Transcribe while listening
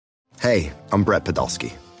Hey, I'm Brett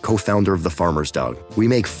Podolsky, co-founder of The Farmer's Dog. We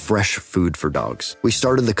make fresh food for dogs. We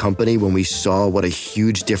started the company when we saw what a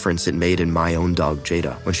huge difference it made in my own dog,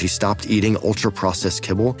 Jada, when she stopped eating ultra-processed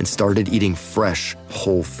kibble and started eating fresh,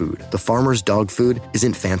 whole food. The Farmer's Dog food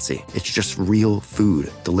isn't fancy. It's just real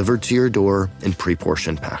food delivered to your door in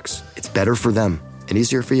pre-portioned packs. It's better for them and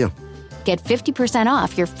easier for you. Get 50%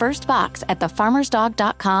 off your first box at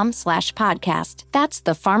thefarmersdog.com/podcast. That's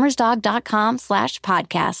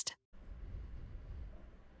thefarmersdog.com/podcast.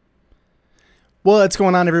 What's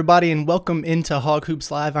going on, everybody, and welcome into Hog Hoops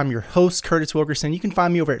Live. I'm your host, Curtis Wilkerson. You can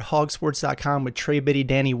find me over at hogsports.com with Trey Biddy,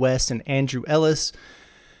 Danny West, and Andrew Ellis.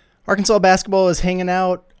 Arkansas basketball is hanging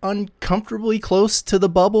out uncomfortably close to the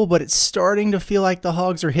bubble, but it's starting to feel like the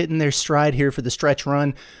Hogs are hitting their stride here for the stretch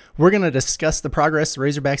run. We're going to discuss the progress the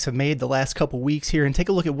Razorbacks have made the last couple weeks here and take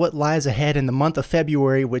a look at what lies ahead in the month of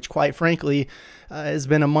February, which, quite frankly, has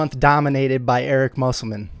been a month dominated by Eric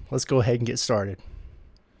Musselman. Let's go ahead and get started.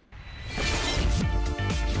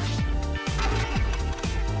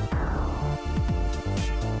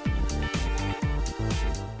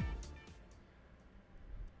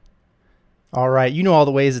 All right, you know all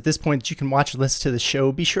the ways at this point that you can watch and listen to the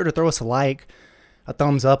show. Be sure to throw us a like, a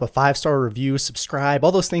thumbs up, a 5-star review, subscribe.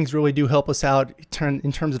 All those things really do help us out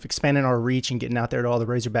in terms of expanding our reach and getting out there to all the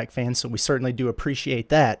Razorback fans, so we certainly do appreciate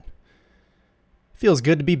that. Feels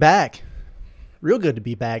good to be back. Real good to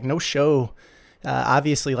be back. No show.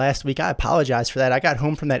 Obviously, last week, I apologize for that. I got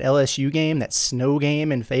home from that LSU game, that snow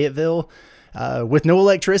game in Fayetteville, with no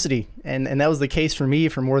electricity, and that was the case for me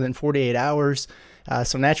for more than 48 hours.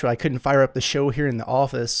 So naturally, I couldn't fire up the show here in the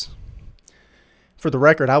office. For the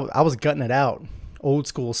record, I was gutting it out, old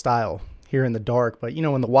school style, here in the dark. But, you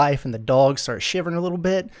know, when the wife and the dog start shivering a little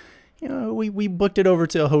bit, you know, we booked it over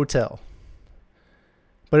to a hotel.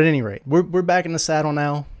 But at any rate, we're back in the saddle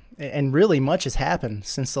now, and really much has happened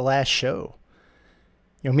since the last show.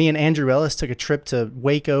 You know, me and Andrew Ellis took a trip to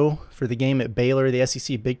Waco for the game at Baylor, the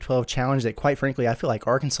SEC Big 12 Challenge that, quite frankly, I feel like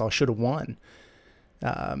Arkansas should have won.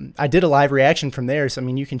 I did a live reaction from there, so I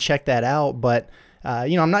mean, you can check that out, but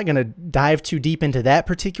you know, I'm not going to dive too deep into that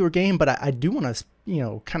particular game, but I do want to, you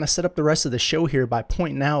know, kind of set up the rest of the show here by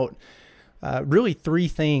pointing out really 3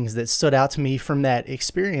 things that stood out to me from that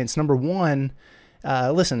experience. Number one,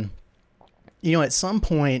 listen, you know, at some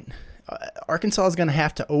point, Arkansas is going to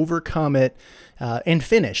have to overcome it and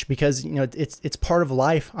finish because, you know, it's part of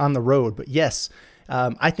life on the road. But yes,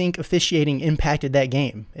 I think officiating impacted that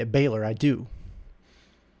game at Baylor. I do.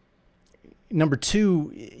 Number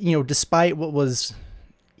 2, you know, despite what was,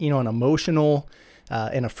 you know, an emotional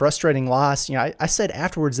and a frustrating loss, you know, I said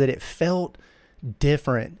afterwards that it felt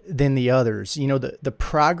different than the others. You know, the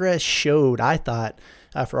progress showed, I thought,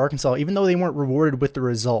 for Arkansas, even though they weren't rewarded with the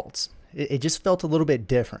results. It just felt a little bit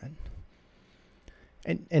different.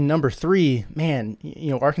 And number 3, man,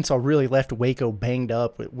 you know, Arkansas really left Waco banged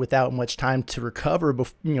up without much time to recover,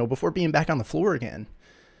 before being back on the floor again.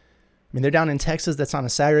 I mean, they're down in Texas. That's on a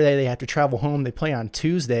Saturday. They have to travel home. They play on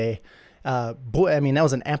Tuesday. Boy, I mean, that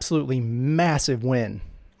was an absolutely massive win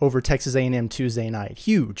over Texas A&M Tuesday night.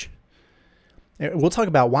 Huge. We'll talk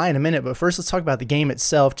about why in a minute, but first let's talk about the game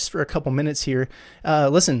itself just for a couple minutes here.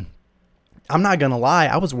 Listen, I'm not going to lie.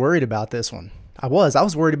 I was worried about this one. I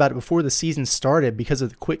was worried about it before the season started because of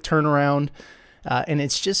the quick turnaround. And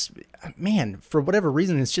it's just, man, for whatever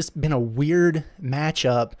reason, it's just been a weird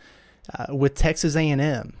matchup with Texas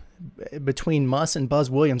A&M. Between Muss and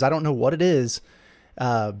Buzz Williams. I don't know what it is,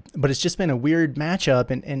 but it's just been a weird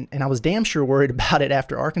matchup, and I was damn sure worried about it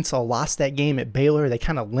after Arkansas lost that game at Baylor. They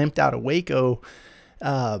kind of limped out of Waco.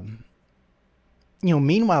 You know,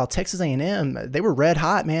 meanwhile, Texas A&M, they were red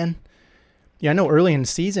hot, man. Yeah, I know early in the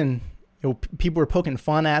season, you know, people were poking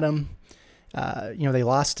fun at them. You know, they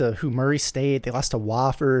lost to Murray State. They lost to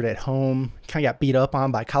Wofford at home, kind of got beat up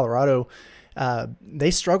on by Colorado.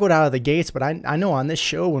 They struggled out of the gates, but I know on this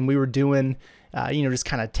show when we were doing, you know, just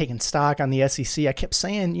kind of taking stock on the SEC, I kept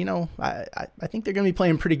saying, you know, I think they're going to be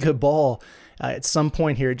playing pretty good ball at some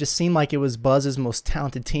point here. It just seemed like it was Buzz's most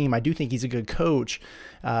talented team. I do think he's a good coach.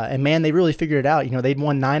 And man, they really figured it out. You know, they'd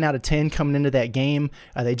won 9 out of 10 coming into that game.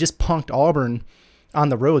 They just punked Auburn on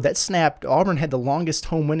the road. That snapped. Auburn had the longest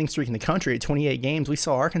home winning streak in the country at 28 games. We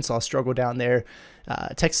saw Arkansas struggle down there.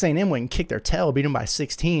 Texas A&M went and kicked their tail, beat them by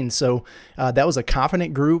 16. So that was a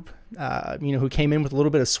confident group, you know, who came in with a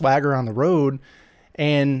little bit of swagger on the road.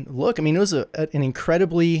 And look, I mean, it was an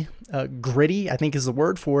incredibly gritty, I think is the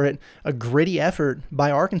word for it, a gritty effort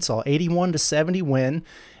by Arkansas. 81-70 win.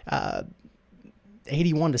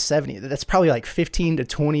 81-70. That's probably like 15 to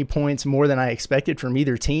 20 points more than I expected from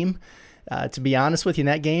either team. To be honest with you, in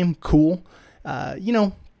that game, cool. You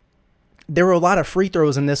know, there were a lot of free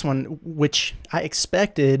throws in this one, which I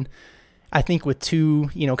expected. I think with two,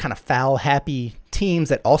 kind of foul-happy teams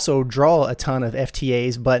that also draw a ton of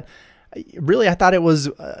FTAs, but really I thought it was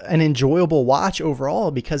an enjoyable watch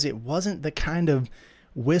overall because it wasn't the kind of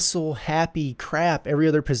whistle-happy crap every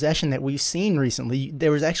other possession that we've seen recently.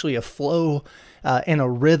 There was actually a flow and a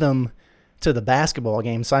rhythm to the basketball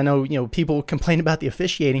game. So I know, people complain about the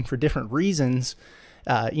officiating for different reasons.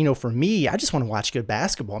 For me, I just want to watch good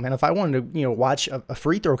basketball, man. If I wanted to, watch a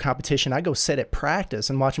free throw competition, I go sit at practice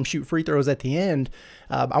and watch them shoot free throws at the end.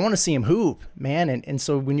 I want to see them hoop, man. And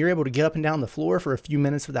so when you're able to get up and down the floor for a few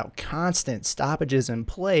minutes without constant stoppages and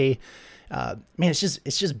play, man, it's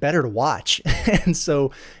just better to watch. And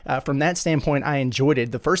so from that standpoint, I enjoyed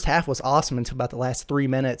it. The first half was awesome until about the last 3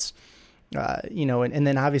 minutes, and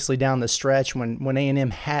then obviously down the stretch when A&M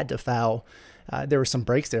had to foul. There were some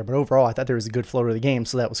breaks there, but overall, I thought there was a good flow to the game,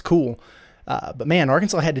 so that was cool. But man,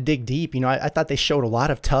 Arkansas had to dig deep. I thought they showed a lot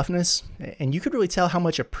of toughness, and you could really tell how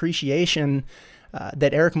much appreciation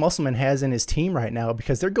that Eric Musselman has in his team right now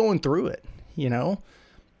because they're going through it.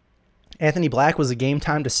 Anthony Black was a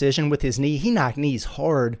game-time decision with his knee. He knocked knees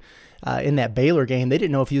hard in that Baylor game. They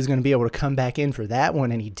didn't know if he was going to be able to come back in for that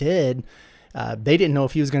one, and he did. They didn't know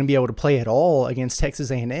if he was going to be able to play at all against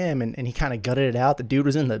Texas A&M, and he kind of gutted it out. The dude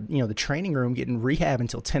was in the training room getting rehab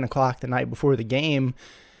until 10 o'clock the night before the game,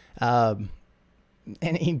 and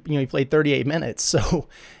he played 38 minutes. So,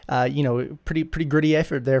 pretty gritty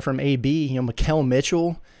effort there from AB. Makel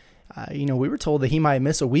Mitchell, we were told that he might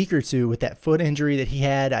miss a week or two with that foot injury that he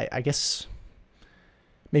had. I guess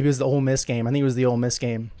maybe it was the Ole Miss game. I think it was the Ole Miss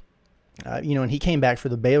game. And he came back for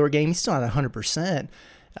the Baylor game. He's still not 100%.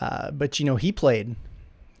 But he played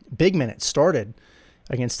big minutes, started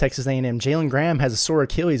against Texas A&M. Jalen Graham has a sore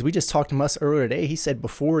Achilles. We just talked to Muss earlier today. He said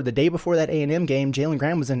the day before that A&M game, Jalen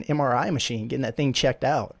Graham was in an MRI machine getting that thing checked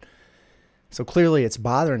out. So clearly it's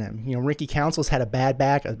bothering him. Ricky Council's had a bad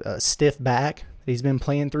back, a stiff back that he's been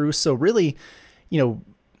playing through. So really, you're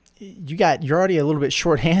already a little bit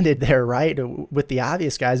shorthanded there, right? With the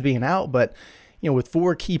obvious guys being out, but with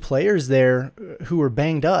four key players there who were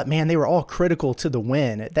banged up, man, they were all critical to the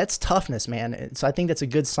win. That's toughness, man. So I think that's a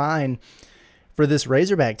good sign for this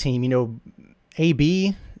Razorback team.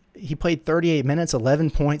 AB, he played 38 minutes, 11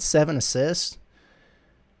 points, 7 assists.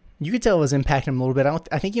 You could tell it was impacting him a little bit.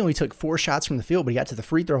 I think he only took 4 shots from the field, but he got to the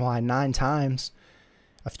free throw line 9 times.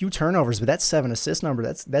 A few turnovers, but that 7 assist number,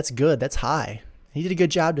 that's good. That's high. He did a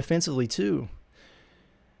good job defensively too.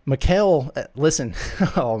 Makel, listen,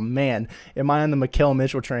 oh man, am I on the Makel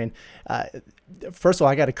Mitchell train? First of all,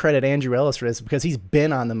 I got to credit Andrew Ellis for this because he's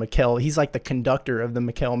been on the Makel. He's like the conductor of the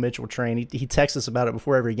Makel Mitchell train. He texts us about it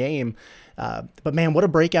before every game. But man, what a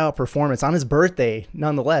breakout performance on his birthday,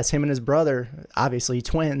 nonetheless. Him and his brother, obviously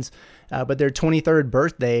twins, but their 23rd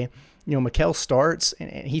birthday, Makel starts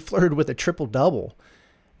and he flirted with a triple-double.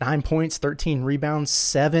 9 points, 13 rebounds,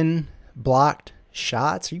 7 blocked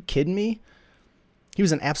shots. Are you kidding me? He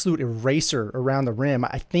was an absolute eraser around the rim.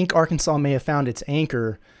 I think Arkansas may have found its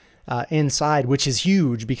anchor inside, which is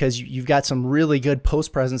huge because you've got some really good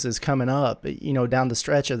post presences coming up, down the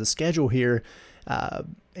stretch of the schedule here.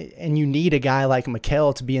 And you need a guy like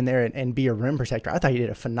Makel to be in there and be a rim protector. I thought he did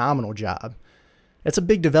a phenomenal job. It's a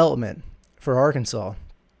big development for Arkansas.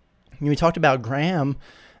 We talked about Graham.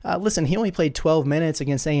 Listen, he only played 12 minutes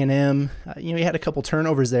against A&M. He had a couple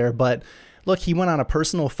turnovers there, but look, he went on a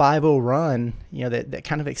personal 5-0 run, that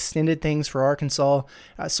kind of extended things for Arkansas.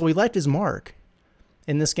 So he left his mark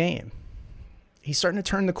in this game. He's starting to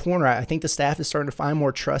turn the corner. I think the staff is starting to find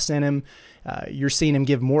more trust in him. You're seeing him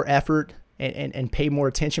give more effort and pay more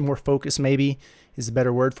attention, more focus maybe is a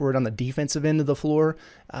better word for it on the defensive end of the floor.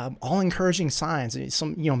 All encouraging signs.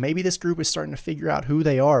 Maybe this group is starting to figure out who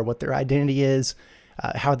they are, what their identity is,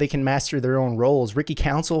 how they can master their own roles. Ricky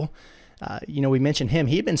Council, we mentioned him.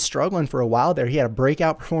 He had been struggling for a while there. He had a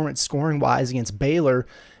breakout performance scoring-wise against Baylor.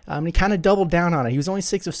 He kind of doubled down on it. He was only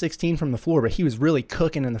 6 of 16 from the floor, but he was really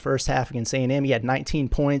cooking in the first half against A&M. He had 19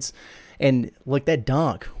 points. And look, that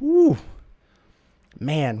dunk. Woo.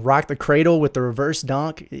 Man, rock the cradle with the reverse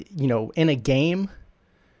dunk, in a game.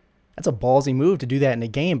 That's a ballsy move to do that in a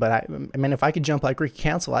game. But, if I could jump like Ricky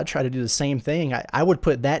Council, I'd try to do the same thing. I would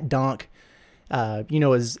put that dunk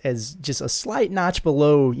as just a slight notch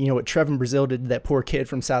below, what Trevin Brazile did to that poor kid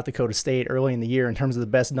from South Dakota State early in the year in terms of the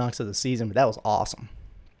best dunks of the season, but that was awesome.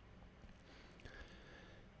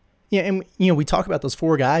 Yeah, and we talk about those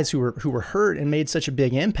 4 guys who were hurt and made such a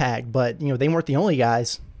big impact, but they weren't the only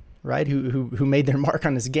guys, right, who made their mark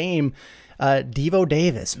on this game. Devo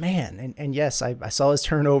Davis, man, and yes, I saw his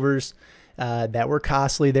turnovers that were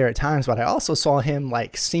costly there at times, but I also saw him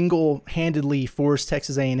like single-handedly force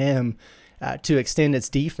Texas A&M to extend its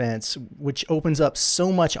defense, which opens up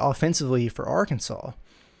so much offensively for Arkansas.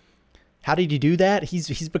 How did he do that?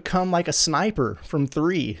 He's become like a sniper from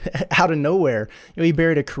three out of nowhere. He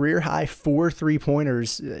buried a career-high 4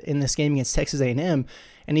 3-pointers in this game against Texas A&M,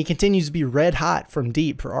 and he continues to be red hot from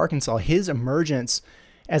deep for Arkansas. His emergence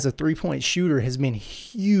as a three-point shooter has been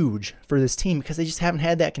huge for this team because they just haven't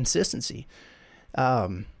had that consistency.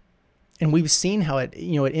 And we've seen how it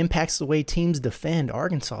impacts the way teams defend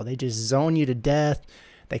Arkansas. They just zone you to death.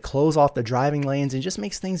 They close off the driving lanes and just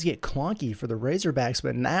makes things get clunky for the Razorbacks.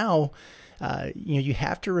 But now, you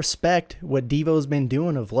have to respect what Devo's been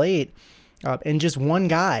doing of late. And just one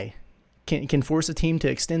guy can force a team to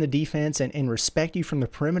extend the defense and respect you from the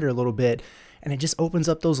perimeter a little bit. And it just opens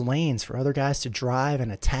up those lanes for other guys to drive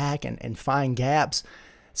and attack and find gaps.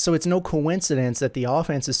 So it's no coincidence that the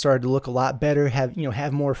offense has started to look a lot better,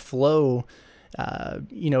 have more flow. And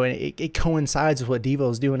it coincides with what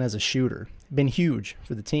Devo's doing as a shooter. Been huge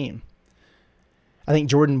for the team. I think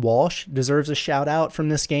Jordan Walsh deserves a shout out from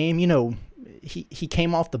this game. He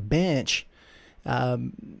came off the bench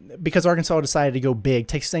because Arkansas decided to go big.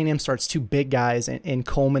 Texas A&M starts 2 big guys in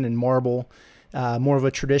Coleman and Marble, more of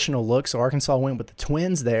a traditional look. So Arkansas went with the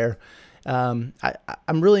twins there. I'm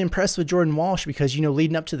really impressed with Jordan Walsh because,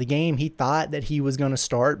 leading up to the game, he thought that he was going to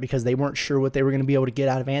start because they weren't sure what they were going to be able to get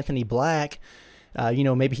out of Anthony Black.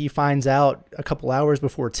 Maybe he finds out a couple hours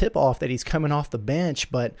before tip-off that he's coming off the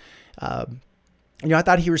bench. But, I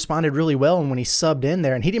thought he responded really well when he subbed in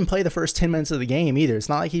there. And he didn't play the first 10 minutes of the game either. It's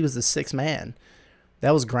not like he was the sixth man.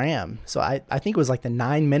 That was Graham. So I think it was like the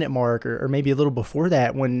 9-minute mark or maybe a little before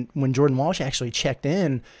that when Jordan Walsh actually checked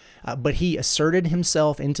in. But he asserted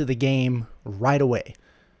himself into the game right away.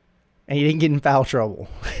 And he didn't get in foul trouble,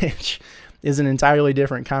 which is an entirely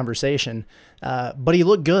different conversation. But he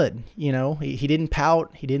looked good. He didn't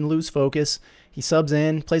pout. He didn't lose focus. He subs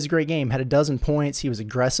in, plays a great game, had 12 points. He was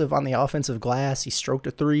aggressive on the offensive glass. He stroked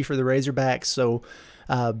a 3 for the Razorbacks. So,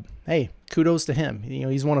 hey, kudos to him.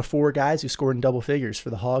 He's one of 4 guys who scored in double figures for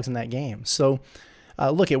the Hogs in that game. So,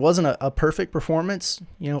 look, it wasn't a perfect performance.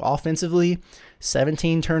 Offensively,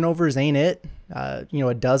 17 turnovers ain't it.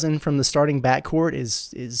 12 from the starting backcourt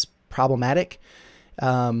is problematic.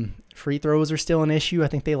 Free throws are still an issue. I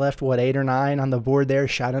think they left, 8 or 9 on the board there,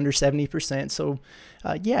 shot under 70%. So,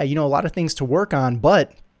 a lot of things to work on,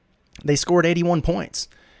 but they scored 81 points.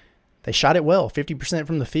 They shot it well, 50%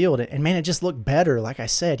 from the field. And man, it just looked better. Like I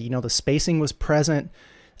said, the spacing was present.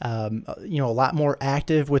 A lot more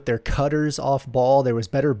active with their cutters off ball. There was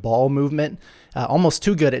better ball movement, almost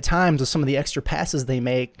too good at times with some of the extra passes they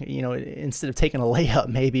make, instead of taking a layup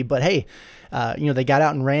maybe. But hey, they got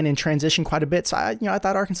out and ran in transition quite a bit. So I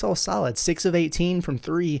thought Arkansas was solid. 6 of 18 from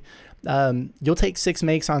 3. You'll take 6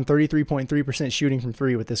 makes on 33.3% shooting from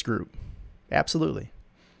 3 with this group. Absolutely.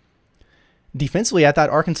 Defensively, I thought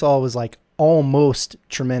Arkansas was like almost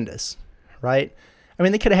tremendous, right? I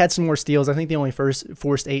mean, they could have had some more steals. I think they only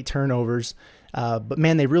forced 8 turnovers. But,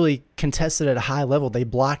 man, they really contested at a high level. They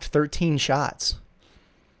blocked 13 shots.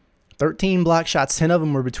 13 block shots. 10 of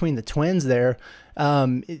them were between the twins there.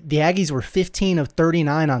 The Aggies were 15 of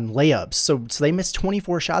 39 on layups. So they missed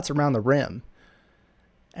 24 shots around the rim.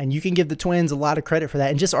 And you can give the Twins a lot of credit for that.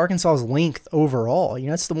 And just Arkansas's length overall.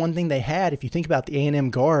 That's the one thing they had. If you think about the A&M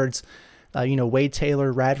guards, Wade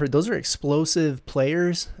Taylor, Radford, those are explosive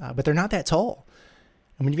players, but they're not that tall.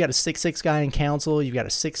 I mean, you've got a 6'6" guy in Council. You've got a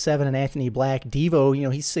 6'7" in Anthony Black.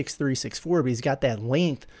 Devo, he's 6'3", 6'4", but he's got that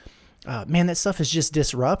length. Man, that stuff is just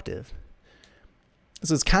disruptive.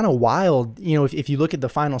 So it's kind of wild, if you look at the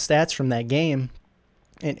final stats from that game,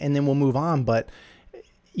 and then we'll move on. But,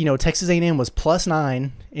 Texas A&M was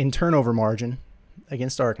 +9 in turnover margin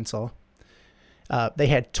against Arkansas. They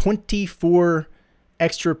had 24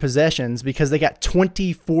 extra possessions because they got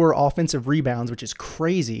 24 offensive rebounds, which is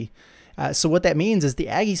crazy. So what that means is the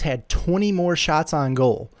Aggies had 20 more shots on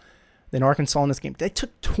goal than Arkansas in this game. They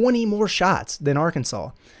took 20 more shots than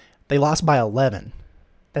Arkansas. They lost by 11.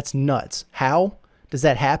 That's nuts. How does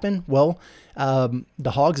that happen? Well,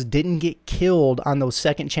 the Hogs didn't get killed on those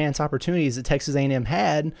second chance opportunities that Texas A&M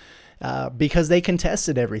had because they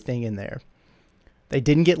contested everything in there. They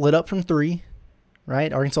didn't get lit up from 3.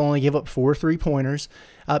 Right? Arkansas only gave up 4 3-pointers,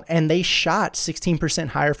 and they shot 16%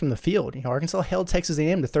 higher from the field. Arkansas held Texas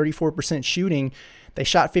A&M to 34% shooting. They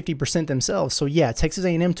shot 50% themselves. So, yeah, Texas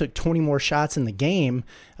A&M took 20 more shots in the game,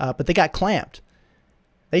 but they got clamped.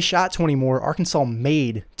 They shot 20 more. Arkansas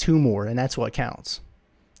made 2 more, and that's what counts.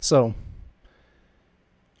 So,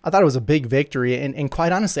 I thought it was a big victory, and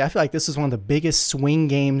quite honestly, I feel like this is one of the biggest swing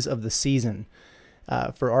games of the season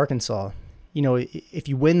for Arkansas. If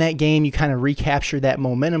you win that game, you kind of recapture that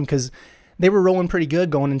momentum because they were rolling pretty good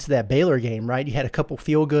going into that Baylor game, right? You had a couple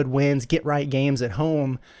feel-good wins, get-right games at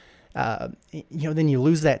home. Then you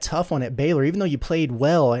lose that tough one at Baylor, even though you played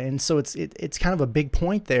well. And so it's kind of a big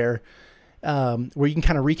point there where you can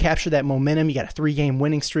kind of recapture that momentum. You got a 3-game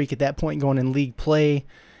winning streak at that point going in league play.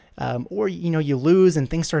 Or you lose and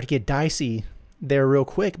things start to get dicey there real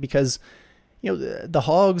quick because, the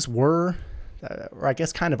Hogs were, or I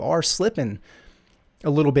guess kind of are slipping a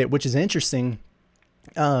little bit, which is interesting.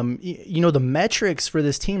 The metrics for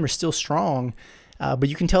this team are still strong, but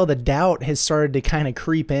you can tell the doubt has started to kind of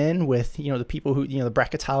creep in with, the people who, the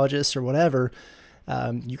bracketologists or whatever.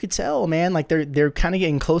 You could tell, man, like they're kind of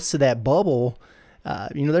getting close to that bubble.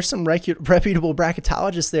 There's some reputable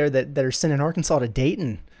bracketologists there that are sending Arkansas to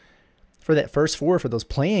Dayton for that first 4 for those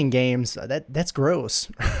playing games. That's gross,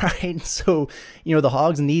 right? So, the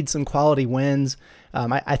Hogs need some quality wins.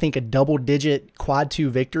 I think a double-digit quad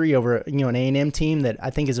 2 victory over an A&M team that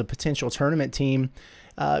I think is a potential tournament team,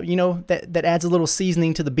 that adds a little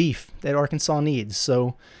seasoning to the beef that Arkansas needs.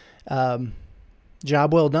 So,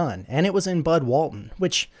 job well done. And it was in Bud Walton,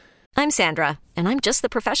 which... I'm Sandra, and I'm just the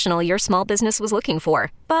professional your small business was looking for.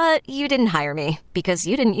 But you didn't hire me because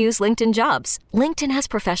you didn't use LinkedIn Jobs. LinkedIn has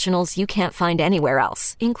professionals you can't find anywhere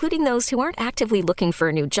else, including those who aren't actively looking for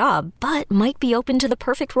a new job, but might be open to the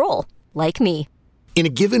perfect role, like me. In a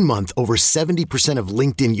given month, over 70% of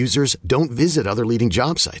LinkedIn users don't visit other leading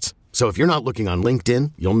job sites. So if you're not looking on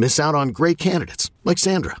LinkedIn, you'll miss out on great candidates like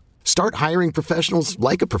Sandra. Start hiring professionals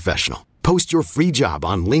like a professional. Post your free job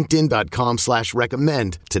on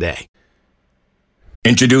linkedin.com/recommend today.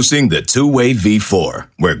 Introducing the Two-Way V4,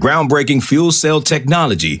 where groundbreaking fuel cell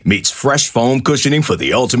technology meets fresh foam cushioning for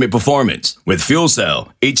the ultimate performance. With Fuel Cell,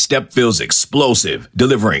 each step feels explosive,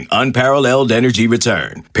 delivering unparalleled energy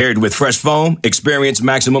return. Paired with fresh foam, experience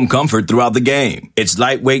maximum comfort throughout the game. Its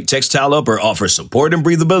lightweight textile upper offers support and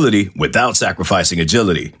breathability without sacrificing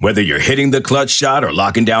agility. Whether you're hitting the clutch shot or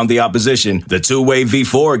locking down the opposition, the Two-Way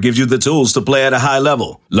V4 gives you the tools to play at a high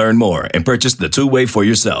level. Learn more and purchase the Two-Way for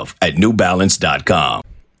yourself at newbalance.com.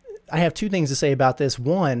 I have 2 things to say about this.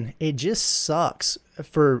 One, it just sucks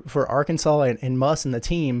for Arkansas and Muss and the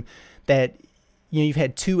team that you've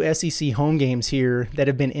had 2 SEC home games here that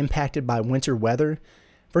have been impacted by winter weather.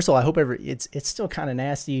 First of all, I hope it's still kind of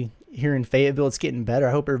nasty here in Fayetteville. It's getting better.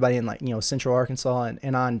 I hope everybody in Central Arkansas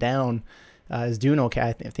and on down is doing okay.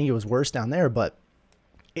 I think it was worse down there, but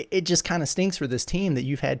it just kind of stinks for this team that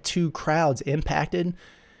you've had 2 crowds impacted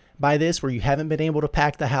by this, where you haven't been able to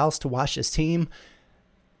pack the house to watch this team.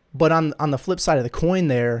 But on the flip side of the coin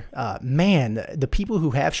there, the people who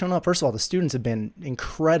have shown up, first of all, the students have been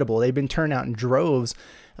incredible. They've been turned out in droves.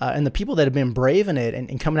 And the people that have been braving it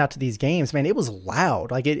and coming out to these games, man, it was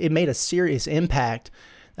loud. Like it made a serious impact.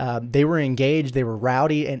 They were engaged. They were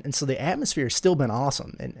rowdy. And so the atmosphere has still been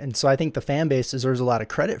awesome. And so I think the fan base deserves a lot of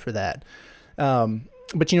credit for that.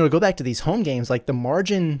 But, to go back to these home games, like the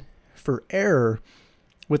margin for error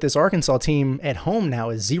with this Arkansas team at home now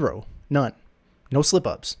is 0. None. No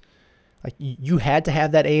slip-ups. Like you had to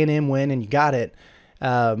have that A&M win, and you got it.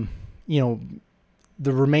 The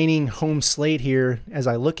remaining home slate here, as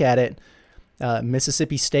I look at it,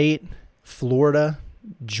 Mississippi State, Florida,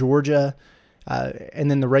 Georgia,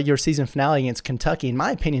 and then the regular season finale against Kentucky. In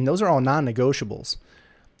my opinion, those are all non-negotiables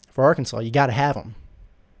for Arkansas. You got to have them.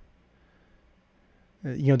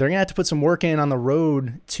 They're going to have to put some work in on the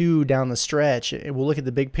road, too, down the stretch. We'll look at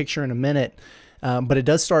the big picture in a minute. But it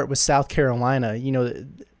does start with South Carolina.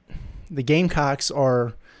 The Gamecocks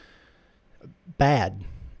are bad.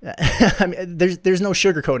 I mean, there's no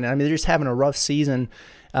sugarcoating it. I mean, they're just having a rough season.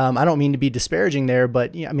 I don't mean to be disparaging there,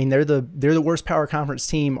 but I mean they're the worst power conference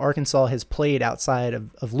team Arkansas has played outside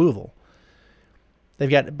of Louisville.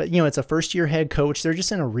 But it's a first year head coach. They're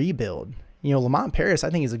just in a rebuild. Lamont Paris, I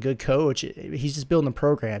think, is a good coach. He's just building the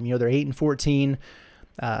program. They're 8-14.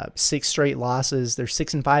 6 straight losses. They're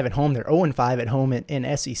 6-5 at home. They're 0-5 at home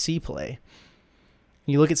in SEC play.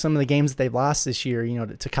 You look at some of the games that they've lost this year,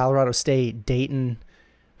 to Colorado State, Dayton,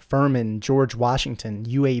 Furman, George Washington,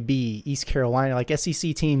 UAB, East Carolina. Like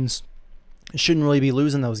SEC teams shouldn't really be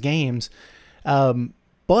losing those games.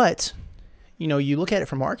 But, you look at it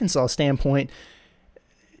from Arkansas' standpoint,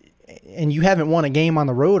 and you haven't won a game on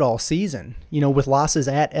the road all season, with losses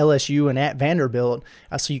at LSU and at Vanderbilt.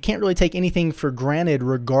 So you can't really take anything for granted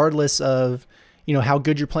regardless of, how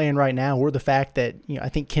good you're playing right now, or the fact that, I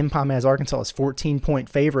think KenPom has Arkansas as 14-point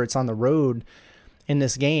favorites on the road in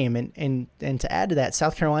this game. And to add to that,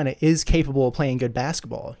 South Carolina is capable of playing good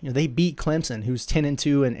basketball. They beat Clemson, who's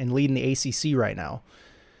 10-2 and leading the ACC right now.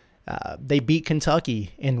 They beat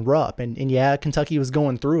Kentucky in Rupp. And Kentucky was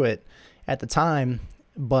going through it at the time.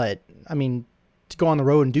 But, I mean, to go on the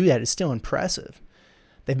road and do that is still impressive.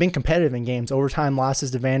 They've been competitive in games, overtime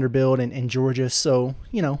losses to Vanderbilt and Georgia. So,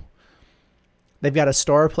 they've got a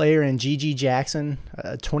star player in G.G. Jackson,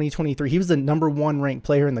 2023. He was the number 1 ranked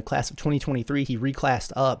player in the class of 2023. He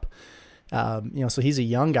reclassed up. So he's a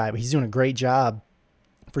young guy, but he's doing a great job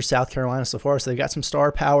for South Carolina so far. So they've got some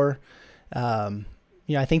star power.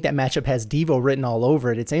 I think that matchup has Devo written all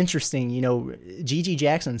over it. It's interesting, G.G.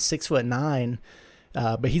 Jackson's 6'9",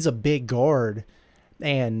 but he's a big guard.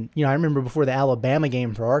 And, I remember before the Alabama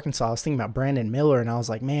game for Arkansas, I was thinking about Brandon Miller, and I was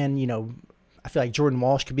like, man, I feel like Jordan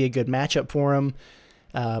Walsh could be a good matchup for him.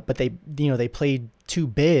 But they played 2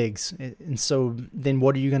 bigs. And so then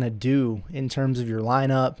what are you going to do in terms of your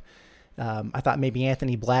lineup? I thought maybe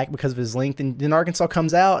Anthony Black because of his length. And then Arkansas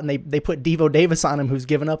comes out and they put Devo Davis on him, who's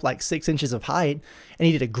given up like 6 inches of height, and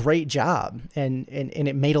he did a great job. And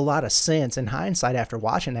it made a lot of sense in hindsight after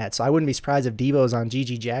watching that. So I wouldn't be surprised if Devo's on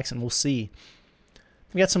G.G. Jackson. We'll see.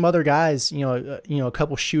 We got some other guys, a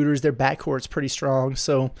couple shooters. Their backcourt's pretty strong.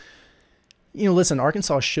 So, listen,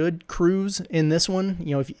 Arkansas should cruise in this one.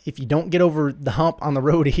 If you don't get over the hump on the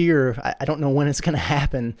road here, I don't know when it's going to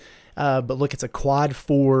happen. But look, it's a quad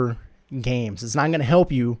 4 games. It's not going to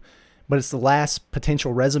help you, but it's the last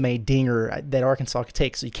potential resume dinger that Arkansas could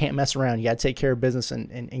take. So you can't mess around. You got to take care of business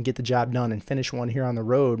and get the job done and finish one here on the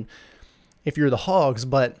road if you're the Hogs.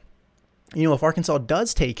 But, if Arkansas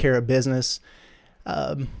does take care of business,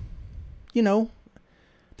 they're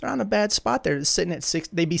on a bad spot there.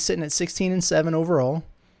 They'd be sitting at 16-7 overall.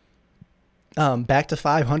 Back to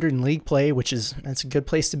 500 in league play, that's a good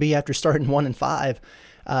place to be after starting 1-5.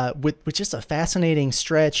 With just a fascinating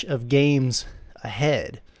stretch of games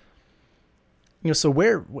ahead. So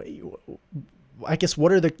I guess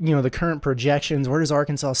what are the current projections? Where does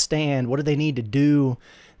Arkansas stand? What do they need to do?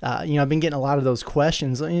 I've been getting a lot of those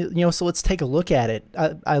questions. So let's take a look at it.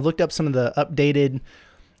 I looked up some of the updated,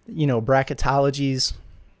 bracketologies.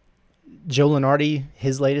 Joe Lunardi,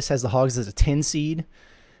 his latest has the Hogs as a 10 seed,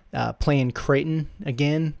 playing Creighton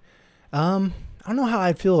again. I don't know how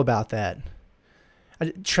I feel about that.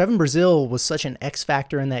 Trevin Brazile was such an X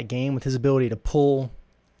factor in that game with his ability to pull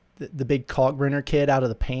the big Kalkbrenner kid out of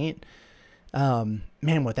the paint.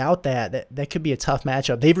 Man, without that could be a tough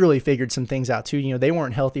matchup. They've really figured some things out too. They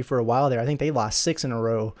weren't healthy for a while there. I think they lost 6 in a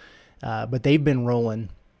row, but they've been rolling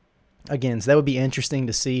again. So that would be interesting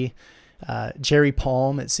to see. Jerry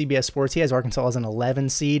Palm at CBS Sports, he has Arkansas as an 11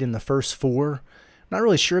 seed in the first 4. I'm not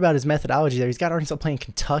really sure about his methodology there. He's got Arkansas playing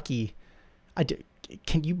Kentucky.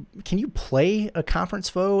 Can you play a conference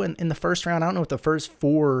foe in the first round? I don't know if the first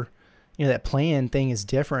 4, that play-in thing is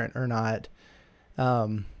different or not.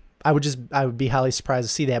 I would be highly surprised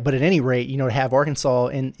to see that. But at any rate, to have Arkansas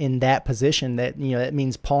in that position, that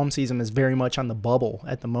means Palm sees them as very much on the bubble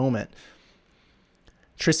at the moment.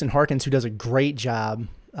 Tristan Harkins, who does a great job,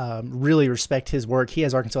 really respect his work. He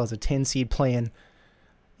has Arkansas as a 10 seed playing.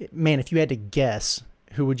 Man, if you had to guess,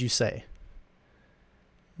 who would you say?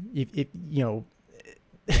 If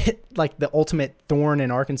like the ultimate thorn in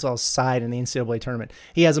Arkansas's side in the NCAA tournament.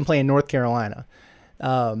 He has them playing North Carolina,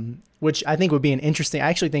 which I think would be an interesting. I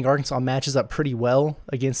actually think Arkansas matches up pretty well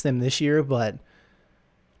against them this year, but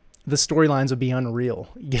the storylines would be unreal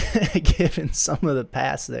given some of the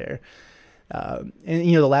past there. And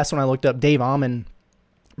the last one I looked up, Dave Amon,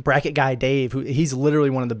 bracket guy Dave, he's literally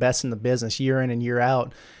one of the best in the business year in and year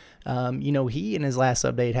out. He in his last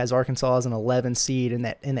update has Arkansas as an 11 seed in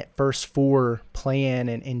that first 4 play-in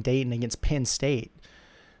in Dayton against Penn State.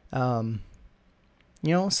 So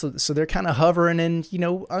they're kind of hovering in,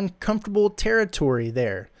 uncomfortable territory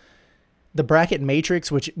there. The bracket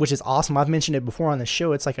matrix, which is awesome. I've mentioned it before on the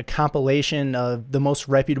show. It's like a compilation of the most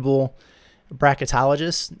reputable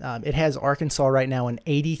bracketologists. It has Arkansas right now in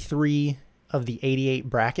 83 of the 88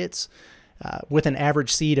 brackets. With an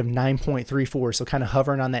average seed of 9.34, so kind of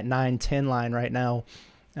hovering on that 9-10 line right now.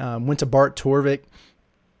 Went to Bart Torvik,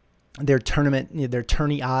 their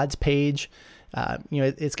tourney odds page.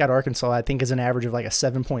 It's got Arkansas, I think, as an average of like a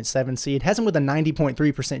 7.7 seed. Has them with a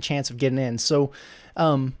 90.3% chance of getting in. So,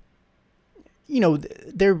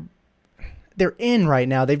 they're in right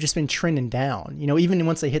now. They've just been trending down. Even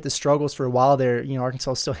once they hit the struggles for a while there,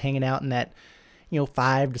 Arkansas is still hanging out in that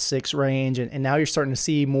 5 to 6 range, and now you're starting to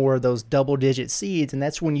see more of those double-digit seeds, and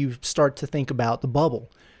that's when you start to think about the bubble,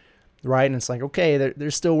 right? And it's like, okay,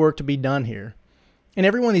 there's still work to be done here. And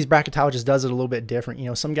every one of these bracketologists does it a little bit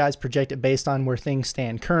different. Some guys project it based on where things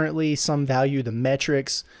stand currently. Some value the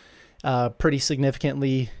metrics pretty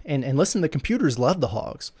significantly. And listen, the computers love the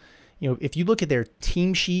Hogs. If you look at their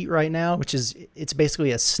team sheet right now, it's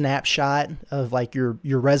basically a snapshot of like your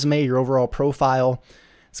resume, your overall profile.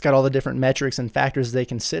 It's got all the different metrics and factors they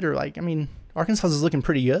consider. Arkansas is looking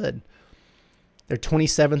pretty good. They're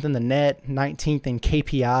 27th in the net, 19th in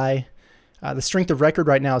KPI. The strength of record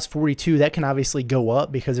right now is 42. That can obviously go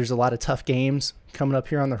up because there's a lot of tough games coming up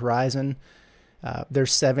here on the horizon. They're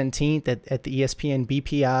 17th at the ESPN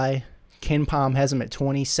BPI. KenPom has them at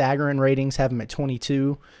 20. Sagarin ratings have them at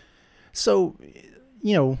 22. So,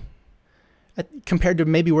 compared to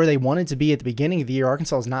maybe where they wanted to be at the beginning of the year,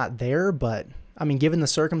 Arkansas is not there. But, I mean, given the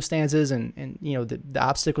circumstances and the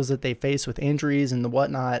obstacles that they face with injuries and the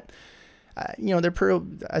whatnot, I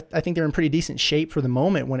think they're in pretty decent shape for the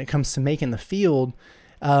moment when it comes to making the field.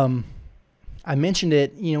 I mentioned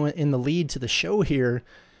it, in the lead to the show here.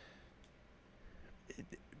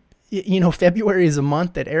 February is a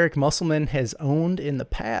month that Eric Musselman has owned in the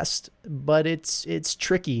past, but it's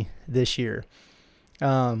tricky this year.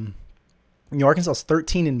 Arkansas is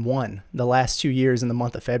 13-1 the last 2 years in the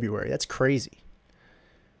month of February. That's crazy.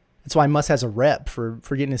 That's why Muss has a rep for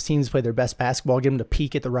getting his teams to play their best basketball, get them to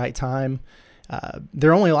peak at the right time.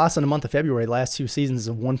 Their only loss in the month of February the last 2 seasons is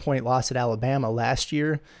a 1-point loss at Alabama last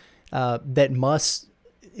year that Muss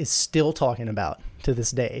is still talking about to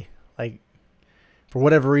this day. Like, for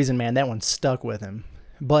whatever reason, man, that one stuck with him.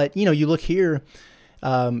 But, you look here,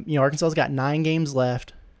 Arkansas's got 9 games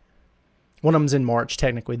left. One of them's in March,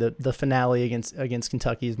 technically. The finale against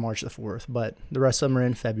Kentucky is March the 4th, but the rest of them are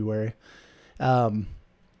in February.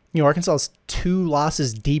 Arkansas's 2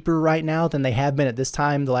 losses deeper right now than they have been at this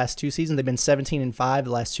time the last 2 seasons. They've been 17-5 the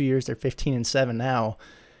last 2 years. They're 15-7 now.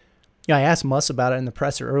 I asked Muss about it in the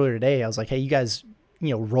presser earlier today. I was like, hey, you guys,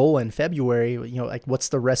 roll in February, like what's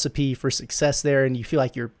the recipe for success there? And you feel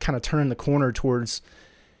like you're kind of turning the corner towards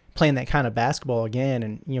playing that kind of basketball again.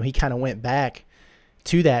 And, he kind of went back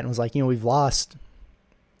to that and was like, we've lost,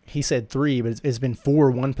 he said 3, but it's been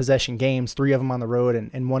 4 one-possession games, 3 of them on the road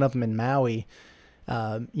and 1 of them in Maui.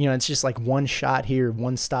 It's just like 1 shot here,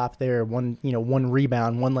 1 stop there, 1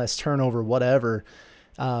 rebound, 1 less turnover, whatever.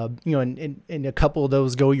 And a couple of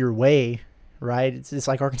those go your way, right? It's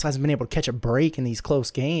like Arkansas hasn't been able to catch a break in these close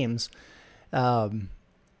games. But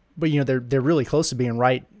they're really close to being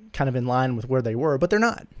right, kind of in line with where they were, but they're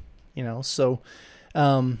not, so,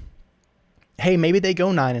 hey, maybe they go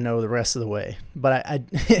 9-0 the rest of the way, but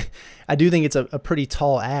I do think it's a pretty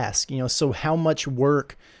tall ask, so how much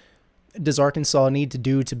work does Arkansas need to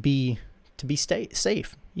do to be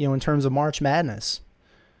safe, in terms of March Madness?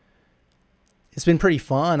 It's been pretty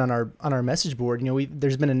fun on our message board.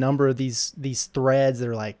 There's been a number of these threads that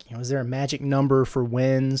are like, is there a magic number for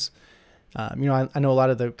wins? I know a lot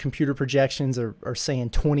of the computer projections are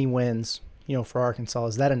saying 20 wins, for Arkansas.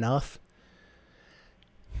 Is that enough?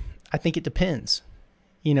 I think it depends.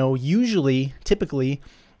 Typically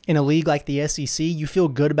in a league like the SEC, you feel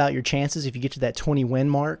good about your chances if you get to that 20 win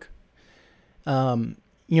mark. In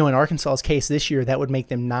Arkansas's case this year, that would make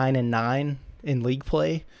them 9-9 in league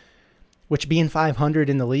play, which being 500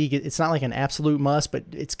 in the league, it's not like an absolute must, but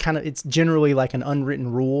it's generally like an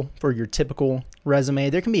unwritten rule for your typical resume.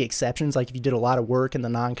 There can be exceptions, like if you did a lot of work in the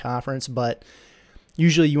non-conference, but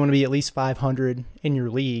usually you want to be at least 500 in your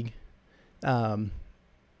league, or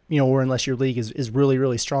unless your league is really,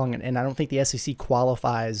 really strong. And I don't think the SEC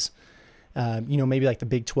qualifies, maybe like the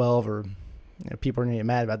Big 12 or people are going to get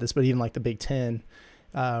mad about this, but even like the Big 10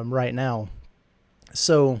 right now.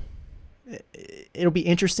 So it'll be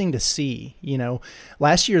interesting to see,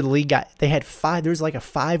 last year the league there was like a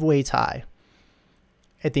 5-way tie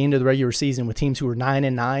at the end of the regular season with teams who were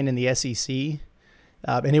 9-9 in the SEC.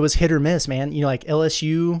 And it was hit or miss, man. Like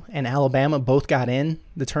LSU and Alabama both got in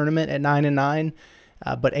the tournament at 9-9,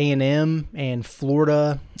 but A&M and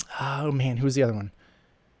Florida, oh man, who's the other one?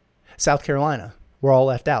 South Carolina were all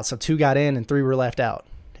left out. So 2 got in and 3 were left out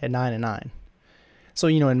at 9-9. So,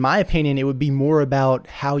 in my opinion, it would be more about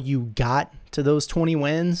how you got to those 20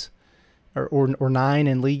 wins or 9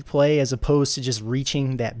 in league play as opposed to just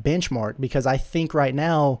reaching that benchmark. Because I think right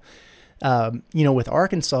now, with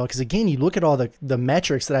Arkansas, because again, you look at all the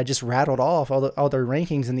metrics that I just rattled off, all their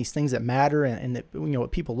rankings and these things that matter and that,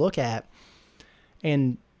 what people look at,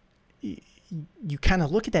 and you kind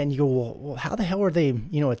of look at that and you go, well, how the hell are they,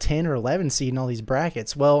 a 10 or 11 seed in all these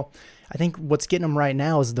brackets? Well, I think what's getting them right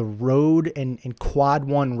now is the road and quad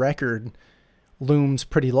 1 record looms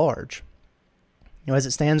pretty large. As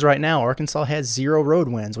it stands right now, Arkansas has 0 road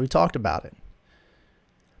wins. We talked about it.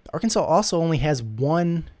 Arkansas also only has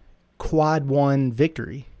 1 quad 1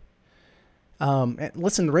 victory.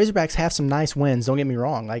 Listen, the Razorbacks have some nice wins. Don't get me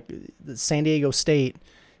wrong. Like San Diego State,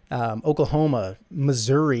 Oklahoma,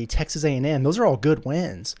 Missouri, Texas A&M, those are all good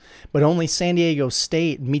wins. But only San Diego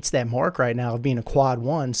State meets that mark right now of being a quad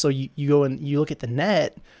 1. So you go and you look at the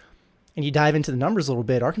net, and you dive into the numbers a little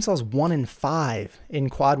bit, Arkansas is 1-5 in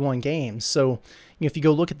quad one games. So if you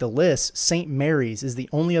go look at the list, St. Mary's is the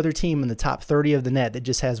only other team in the top 30 of the net that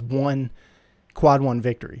just has one quad one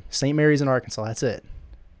victory. St. Mary's and Arkansas, that's it.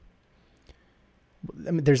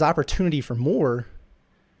 I mean, there's opportunity for more,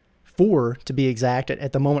 4 to be exact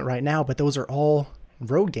at the moment right now, but those are all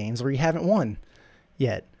road games where you haven't won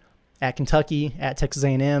yet. At Kentucky, at Texas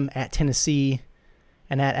A&M, at Tennessee,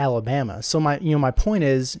 and at Alabama. So my point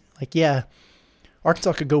is, like, yeah,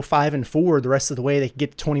 Arkansas could go 5-4 the rest of the way. They could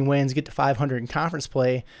get to 20 wins, get to 500 in conference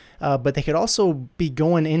play, but they could also be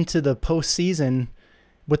going into the postseason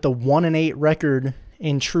with the 1-8 record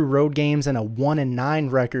in true road games and a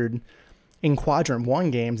 1-9 record in quadrant one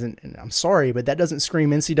games. And I'm sorry, but that doesn't scream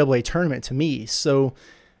NCAA tournament to me. So,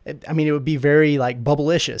 I mean, it would be very like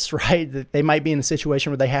bubblicious, right? That they might be in a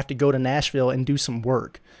situation where they have to go to Nashville and do some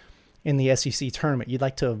work in the SEC tournament. You'd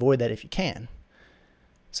like to avoid that if you can.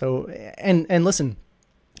 So, and listen,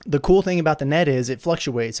 the cool thing about the net is it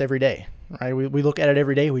fluctuates every day, right? We look at it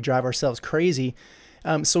every day. We drive ourselves crazy.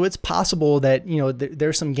 So it's possible that,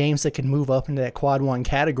 there's some games that could move up into that quad one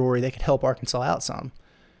category that could help Arkansas out some.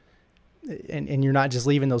 And you're not just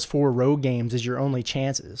leaving those 4 road games as your only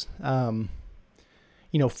chances.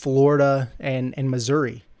 Florida and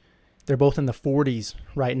Missouri, they're both in the 40s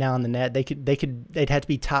right now in the net. They'd have to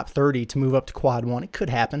be top 30 to move up to quad one. It could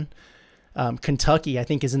happen. Kentucky, I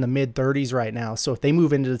think, is in the mid 30s right now. So if they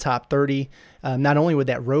move into the top 30, not only would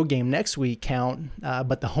that road game next week count,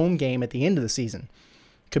 but the home game at the end of the season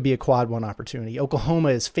could be a quad one opportunity. Oklahoma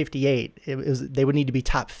is 58. They would need to be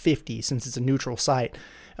top 50 since it's a neutral site.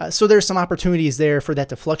 So there's some opportunities there for that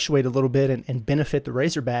to fluctuate a little bit and benefit the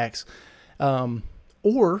Razorbacks.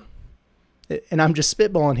 Or, and I'm just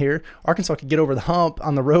spitballing here, Arkansas could get over the hump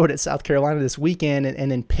on the road at South Carolina this weekend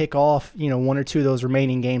and then pick off, 1 or 2 of those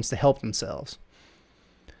remaining games to help themselves.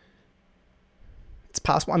 It's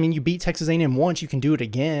possible. I mean, you beat Texas A&M once, you can do it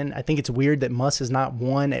again. I think it's weird that Muss has not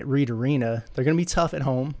won at Reed Arena. They're going to be tough at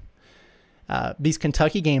home. These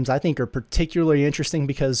Kentucky games, I think, are particularly interesting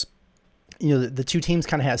because, the 2 teams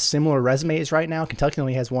kind of have similar resumes right now. Kentucky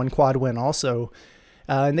only has 1 quad win also.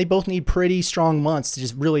 And they both need pretty strong months to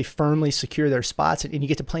just really firmly secure their spots, and you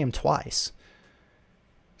get to play them twice.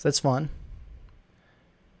 So that's fun.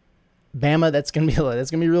 Bama, that's gonna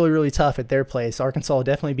be really, really tough at their place. Arkansas will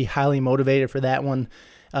definitely be highly motivated for that one.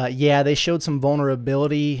 They showed some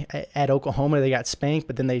vulnerability at Oklahoma. They got spanked,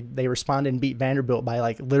 but then they responded and beat Vanderbilt by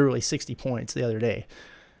like literally 60 points the other day.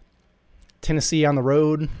 Tennessee on the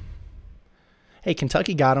road. Hey,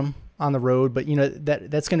 Kentucky got them on the road, but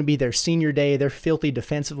that's going to be their senior day. They're filthy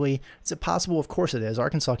defensively. Is it possible? Of course it is.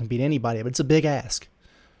 Arkansas can beat anybody, but it's a big ask.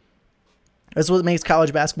 That's what makes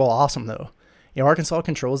college basketball awesome, though. Arkansas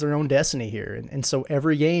controls their own destiny here, and so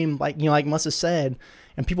every game, like Muss has said,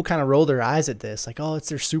 and people kind of roll their eyes at this, like, oh, it's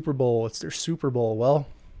their Super Bowl. It's their Super Bowl. Well,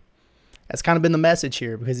 that's kind of been the message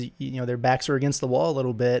here because their backs are against the wall a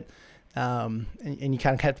little bit, and you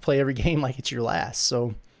kind of have to play every game like it's your last.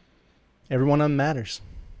 So every one of them matters.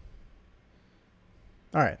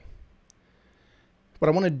 All right. What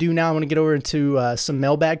I want to do now, I want to get over into some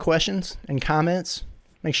mailbag questions and comments.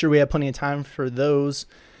 Make sure we have plenty of time for those.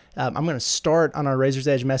 I'm going to start on our Razor's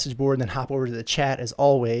Edge message board and then hop over to the chat as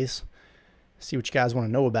always. See what you guys want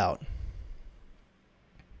to know about.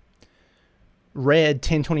 Red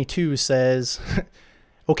 1022 says,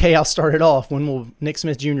 okay, I'll start it off. When will Nick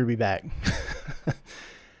Smith Jr. be back?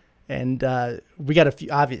 And we got a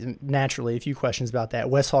few questions about that.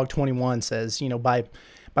 Westhog21 says,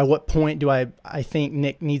 by what point do I think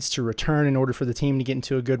Nick needs to return in order for the team to get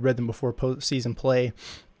into a good rhythm before postseason play?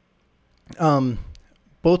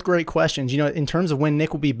 Both great questions. In terms of when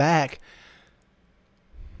Nick will be back,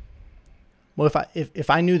 well, if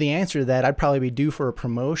I knew the answer to that, I'd probably be due for a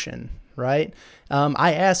promotion, right?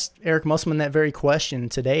 I asked Eric Musselman that very question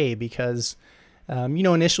today because,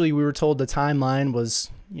 initially we were told the timeline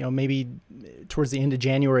was, maybe towards the end of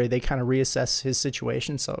January, they kind of reassess his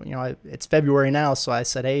situation. So, it's February now. So I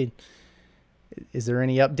said, hey, is there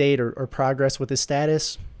any update or progress with his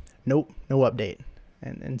status? Nope, no update.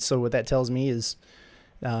 And so what that tells me is,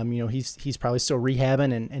 he's probably still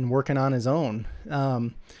rehabbing and working on his own.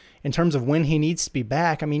 In terms of when he needs to be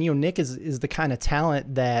back, I mean, Nick is the kind of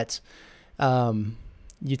talent that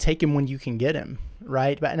you take him when you can get him,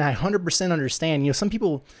 right? And I 100% understand. Some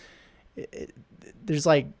people, there's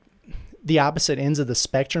like the opposite ends of the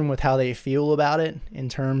spectrum with how they feel about it in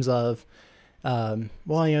terms of,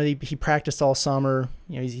 he practiced all summer.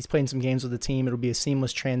 He's playing some games with the team. It'll be a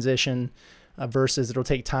seamless transition versus it'll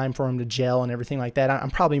take time for him to gel and everything like that.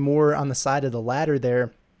 I'm probably more on the side of the latter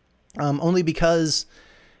there, only because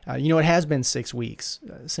It has been 6 weeks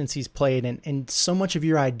since he's played, and so much of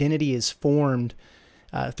your identity is formed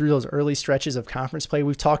through those early stretches of conference play.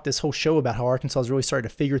 We've talked this whole show about how Arkansas has really started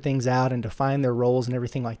to figure things out and define their roles and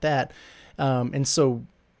everything like that. And so,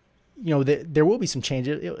 there will be some change.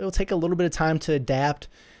 It'll take a little bit of time to adapt,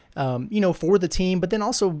 for the team, but then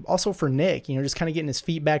also for Nick, just kind of getting his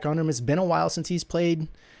feet back under him. It's been a while since he's played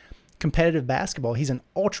competitive basketball. He's an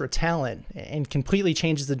ultra talent and completely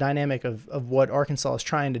changes the dynamic of what Arkansas is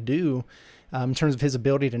trying to do in terms of his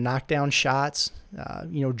ability to knock down shots,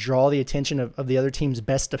 draw the attention of the other team's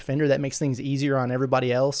best defender. That makes things easier on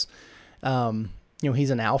everybody else. He's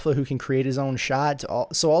an alpha who can create his own shot.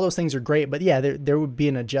 So all those things are great, but yeah, there would be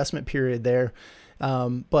an adjustment period there.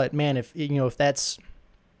 But man, if that's,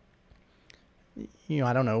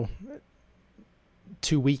 I don't know,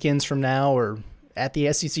 2 weekends from now or at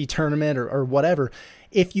the SEC tournament or whatever,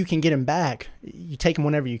 if you can get him back, you take him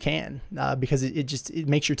whenever you can, because it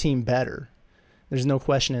makes your team better. There's no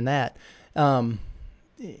question in that. And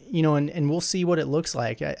we'll see what it looks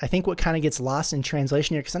like. I think what kind of gets lost in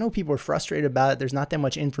translation here, because I know people are frustrated about it, there's not that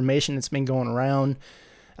much information that's been going around.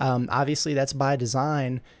 Obviously that's by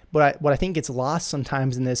design, but what I think gets lost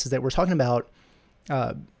sometimes in this is that we're talking about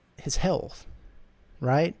his health,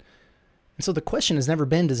 right? And so the question has never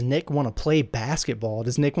been, does Nick want to play basketball?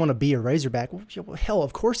 Does Nick want to be a Razorback? Well, hell,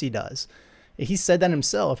 of course he does. He said that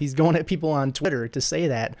himself. He's going at people on Twitter to say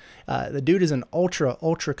that. The dude is an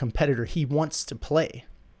ultra competitor. He wants to play.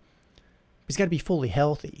 He's got to be fully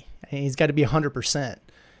healthy. He's got to be 100%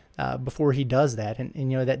 before he does that.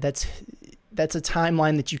 And that's a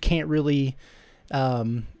timeline that you can't really,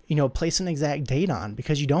 place an exact date on,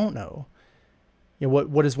 because you don't know.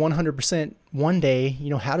 What is 100% one day,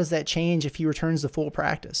 how does that change if he returns to full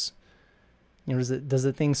practice? Does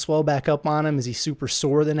the thing swell back up on him? Is he super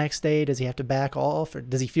sore the next day? Does he have to back off? Or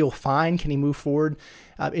does he feel fine? Can he move forward?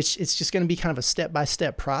 It's just going to be kind of a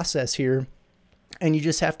step-by-step process here. And you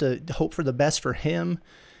just have to hope for the best for him,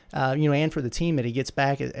 and for the team, that he gets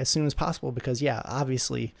back as soon as possible, because, yeah,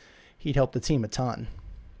 obviously he'd help the team a ton.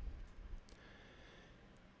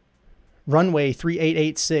 Runway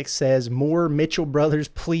 3886 says, more Mitchell brothers,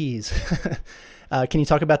 please. Can you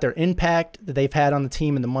talk about their impact that they've had on the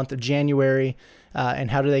team in the month of January,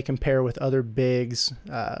 and how do they compare with other bigs'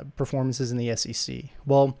 performances in the SEC?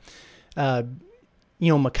 Well,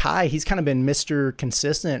 Makai, he's kind of been Mr.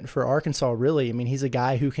 Consistent for Arkansas, really. I mean, he's a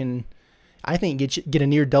guy who can, I think, get a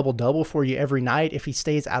near double-double for you every night if he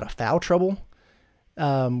stays out of foul trouble,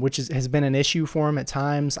 which has been an issue for him at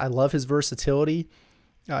times. I love his versatility.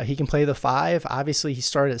 He can play the 5. Obviously, he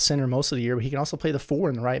started at center most of the year, but he can also play the 4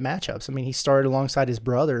 in the right matchups. I mean, he started alongside his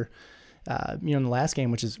brother, in the last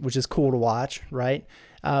game, which is cool to watch, right?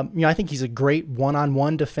 I think he's a great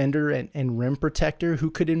one-on-one defender and rim protector who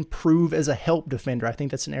could improve as a help defender. I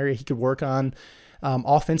think that's an area he could work on.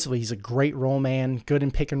 Offensively, he's a great roll man, good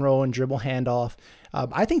in pick and roll and dribble handoff.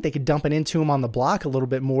 I think they could dump it into him on the block a little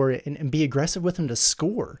bit more and be aggressive with him to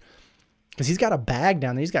score, because he's got a bag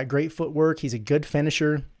down there. He's got great footwork. He's a good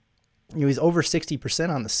finisher. He's over 60%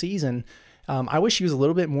 on the season. I wish he was a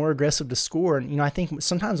little bit more aggressive to score. And, I think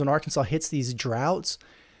sometimes when Arkansas hits these droughts,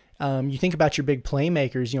 you think about your big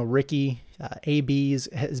playmakers. Ricky, AB's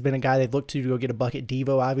has been a guy they've looked to go get a bucket.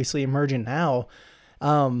 Devo, obviously, emerging now.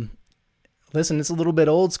 Listen, it's a little bit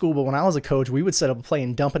old school, but when I was a coach, we would set up a play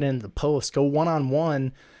and dump it into the post, go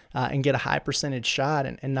one-on-one, and get a high percentage shot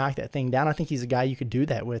and knock that thing down. I think he's a guy you could do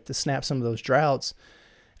that with to snap some of those droughts.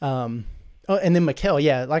 And then Mikal,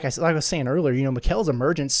 yeah, like I was saying earlier, Mikel's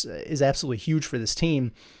emergence is absolutely huge for this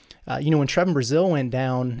team. When Trevin Brazile went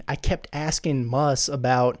down, I kept asking Muss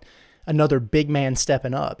about another big man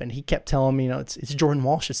stepping up, and he kept telling me, it's Jordan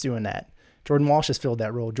Walsh that's doing that. Jordan Walsh has filled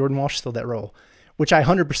that role. Which I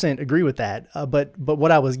 100% agree with that. But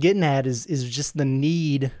what I was getting at is just the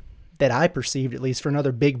need that I perceived, at least, for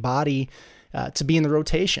another big body to be in the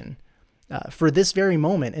rotation. For this very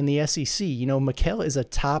moment in the SEC, Mikal is a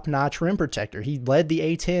top-notch rim protector. He led the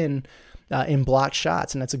A-10 in blocked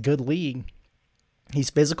shots, and that's a good league. He's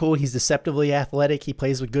physical. He's deceptively athletic. He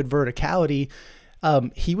plays with good verticality.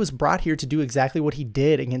 He was brought here to do exactly what he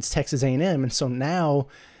did against Texas A&M, and so now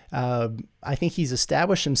I think he's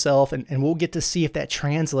established himself, and we'll get to see if that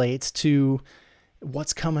translates to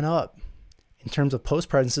what's coming up in terms of post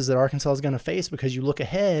presences that Arkansas is going to face, because you look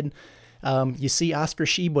ahead, you see Oscar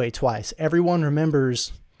Tshiebwe twice. Everyone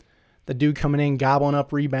remembers the dude coming in, gobbling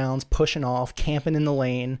up rebounds, pushing off, camping in the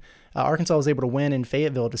lane. Arkansas was able to win in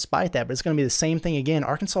Fayetteville despite that, but it's going to be the same thing again.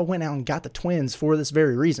 Arkansas went out and got the Twins for this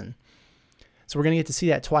very reason. So we're going to get to see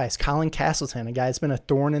that twice. Colin Castleton, a guy that's been a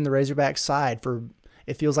thorn in the Razorbacks' side for,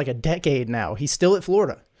 it feels like, a decade now. He's still at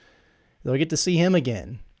Florida. They'll get to see him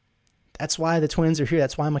again. That's why the Twins are here.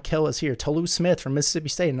 That's why Mikel is here. Tolu Smith from Mississippi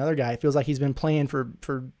State, another guy. It feels like he's been playing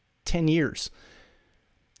for 10 years.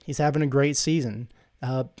 He's having a great season.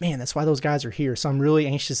 Man, that's why those guys are here. So I'm really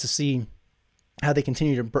anxious to see how they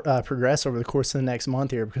continue to progress over the course of the next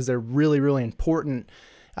month here, because they're really, really important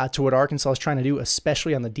to what Arkansas is trying to do,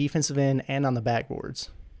 especially on the defensive end and on the backboards.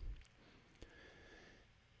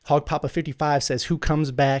 Hog Papa 55 says, who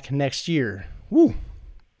comes back next year? Woo.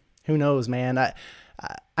 Who knows, man?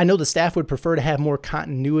 I know the staff would prefer to have more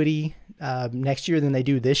continuity next year than they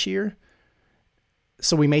do this year.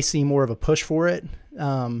 So we may see more of a push for it.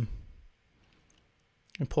 And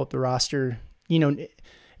pull up the roster. You know,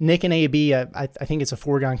 Nick and AB, I think it's a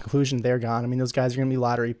foregone conclusion they're gone. I mean, those guys are going to be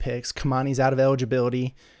lottery picks. Kamani's out of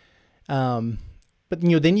eligibility. But, you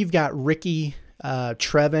know, then you've got Ricky,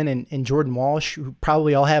 Trevin, and Jordan Walsh, who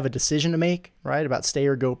probably all have a decision to make, right, about stay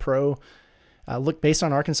or go pro. Look, based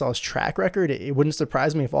on Arkansas's track record, it wouldn't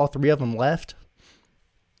surprise me if all three of them left.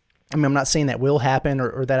 I mean, I'm not saying that will happen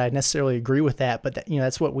or that I necessarily agree with that, but you know,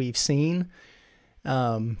 that's what we've seen.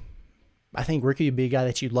 I think Ricky would be a guy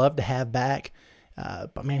that you'd love to have back.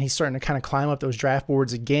 But man, he's starting to kind of climb up those draft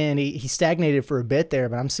boards again. He stagnated for a bit there,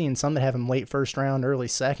 but I'm seeing some that have him late first round, early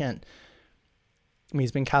second. I mean,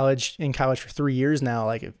 he's been in college for 3 years now.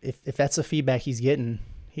 Like if that's the feedback he's getting,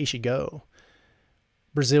 he should go.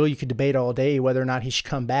 Brazil, you could debate all day whether or not he should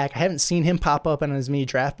come back. I haven't seen him pop up on as many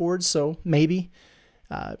draft boards, so maybe.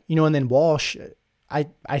 You know, and then Walsh,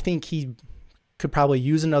 I think he could probably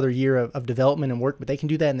use another year of development and work, but they can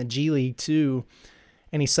do that in the G League too.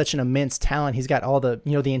 And he's such an immense talent. He's got all the,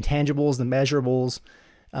 you know, the intangibles, the measurables.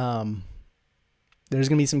 There's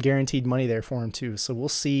going to be some guaranteed money there for him too. So we'll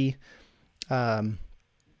see on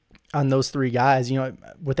those three guys. You know,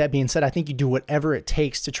 with that being said, I think you do whatever it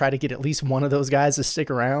takes to try to get at least one of those guys to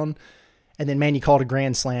stick around. And then, man, you call it a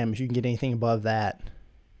grand slam if you can get anything above that.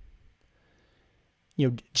 You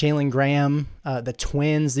know, Jalen Graham, the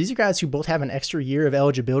Twins, these are guys who both have an extra year of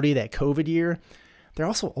eligibility, that COVID year. They're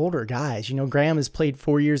also older guys. You know, Graham has played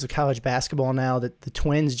 4 years of college basketball now. The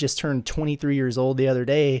Twins just turned 23 years old the other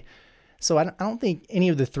day. So I don't think any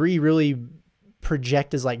of the three really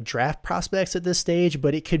project as like draft prospects at this stage,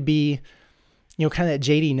 but it could be, you know, kind of that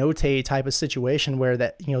JD Notae type of situation where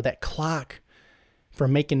that, you know, that clock for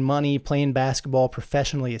making money, playing basketball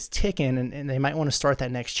professionally is ticking, and they might want to start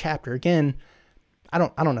that next chapter. Again, I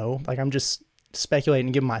don't know. Like, I'm just speculating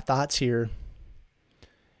and giving my thoughts here.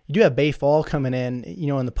 You do have Bay Fall coming in, you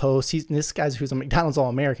know, in the post. This guy's who's a McDonald's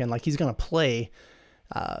All-American. Like, he's going to play.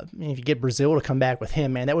 If you get Brazil to come back with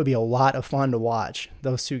him, man, that would be a lot of fun to watch,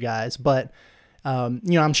 those two guys. But, you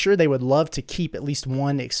know, I'm sure they would love to keep at least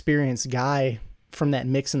one experienced guy from that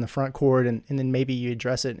mix in the front court, and then maybe you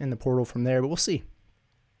address it in the portal from there. But we'll see.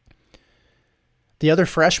 The other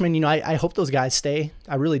freshmen, you know, I hope those guys stay.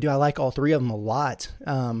 I really do. I like all three of them a lot.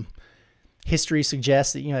 History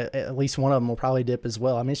suggests that, you know, at least one of them will probably dip as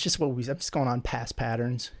well. I mean, it's just I'm just going on past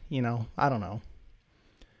patterns, you know. I don't know.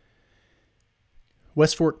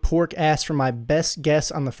 West Fork Pork asked for my best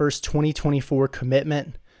guess on the first 2024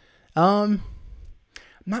 commitment. I'm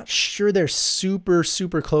not sure they're super,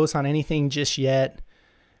 super close on anything just yet.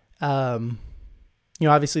 You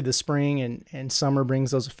know, obviously the spring and summer brings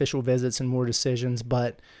those official visits and more decisions,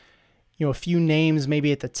 but, you know, a few names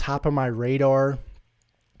maybe at the top of my radar.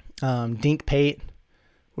 Dink Pate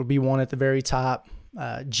would be one at the very top.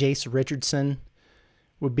 Jace Richardson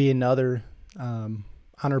would be another.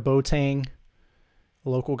 Hunter Boateng, a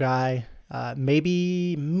local guy.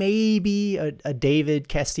 Maybe a David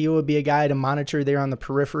Castillo would be a guy to monitor there on the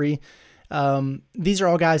periphery. These are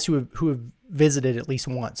all guys who have visited at least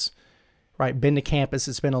once. Right, been to campus.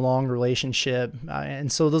 It's been a long relationship,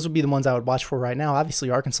 and so those would be the ones I would watch for right now. Obviously,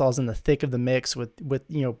 Arkansas is in the thick of the mix with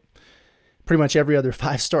you know, pretty much every other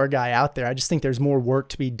 5-star guy out there. I just think there's more work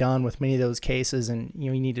to be done with many of those cases, and you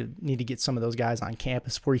know, you need to get some of those guys on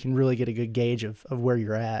campus before you can really get a good gauge of where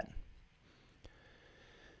you're at.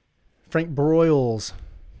 Frank Broyles,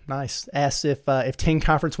 nice, asks if 10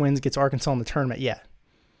 conference wins gets Arkansas in the tournament. Yeah,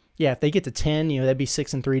 if they get to 10, you know, that'd be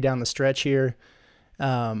 6-3 down the stretch here.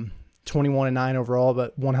 21-9 overall,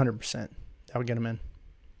 but 100%. That would get him in.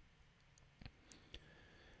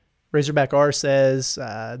 Razorback R says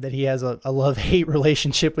that he has a love-hate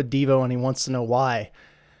relationship with Devo, and he wants to know why.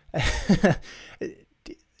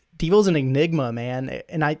 Devo's an enigma, man,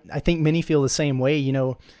 and I think many feel the same way. You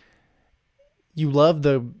know, you love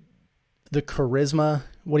the charisma,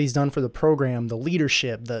 what he's done for the program, the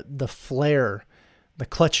leadership, the flair, the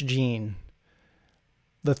clutch gene,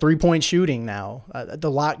 the three-point shooting now,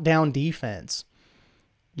 the lockdown defense.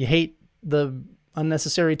 You hate the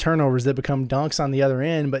unnecessary turnovers that become dunks on the other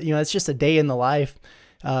end, but, you know, it's just a day in the life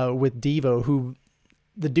with Devo, who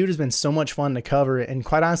the dude has been so much fun to cover. And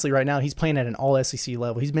quite honestly, right now, he's playing at an all SEC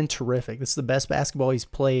level. He's been terrific. This is the best basketball he's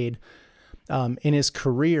played in his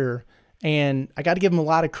career. And I got to give him a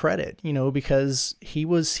lot of credit, because he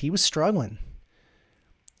was struggling.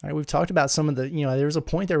 All right, we've talked about some of the, there was a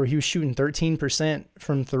point there where he was shooting 13%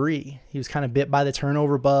 from three. He was kind of bit by the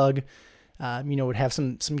turnover bug. Would have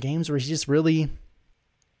some games where he just really,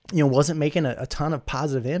 wasn't making a ton of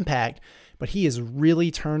positive impact, but he has really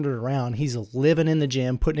turned it around. He's living in the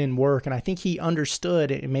gym, putting in work, and I think he understood,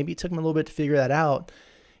 and maybe it took him a little bit to figure that out.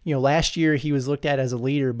 Last year he was looked at as a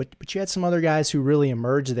leader, but you had some other guys who really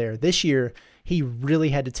emerged there. This year he really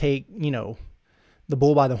had to take, the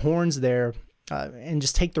bull by the horns there and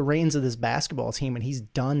just take the reins of this basketball team, and he's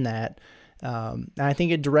done that. And I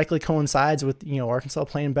think it directly coincides with, Arkansas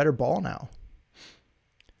playing better ball now.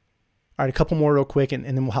 All right, a couple more real quick, and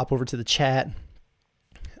then we'll hop over to the chat.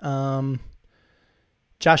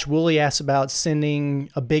 Josh Woolley asks about sending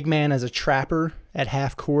a big man as a trapper at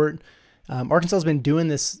half court. Arkansas has been doing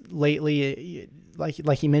this lately.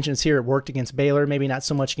 Like he mentions here, it worked against Baylor, maybe not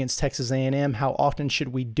so much against Texas A&M. How often should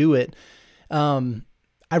we do it?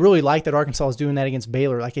 I really like that Arkansas is doing that against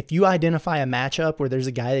Baylor. Like, if you identify a matchup where there's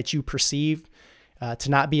a guy that you perceive to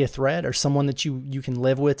not be a threat, or someone that you can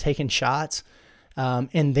live with taking shots,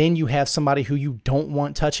 and then you have somebody who you don't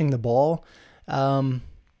want touching the ball,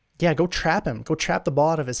 go trap him. Go trap the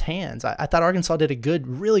ball out of his hands. I thought Arkansas did a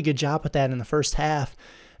really good job with that in the first half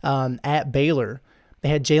at Baylor. They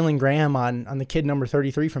had Jalen Graham on the kid number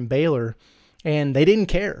 33 from Baylor, and they didn't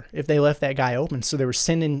care if they left that guy open. So they were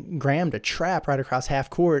sending Graham to trap right across half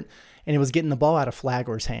court, and it was getting the ball out of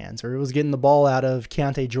Flagler's hands, or it was getting the ball out of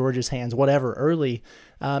Keontae George's hands, whatever, early.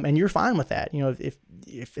 And you're fine with that.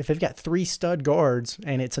 If they've got three stud guards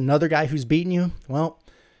and it's another guy who's beating you, well,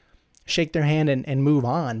 shake their hand and move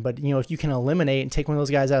on. But, if you can eliminate and take one of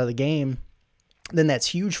those guys out of the game, then that's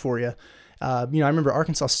huge for you. I remember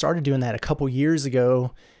Arkansas started doing that a couple years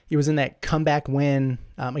ago. It was in that comeback win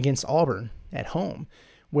against Auburn at home,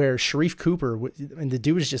 where Sharif Cooper, and the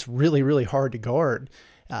dude was just really, really hard to guard.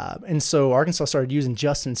 And so Arkansas started using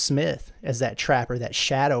Justin Smith as that trapper, that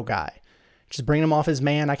shadow guy, just bringing him off his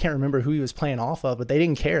man. I can't remember who he was playing off of, but they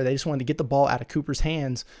didn't care. They just wanted to get the ball out of Cooper's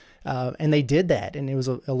hands. And they did that. And it was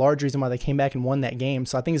a large reason why they came back and won that game.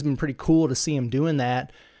 So I think it's been pretty cool to see him doing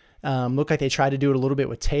that. Looked like they tried to do it a little bit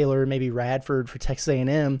with Taylor, maybe Radford for Texas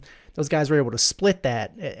A&M. Those guys were able to split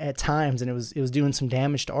that at times, and it was doing some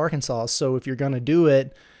damage to Arkansas. So if you're going to do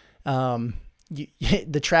it,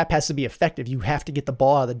 the trap has to be effective. You have to get the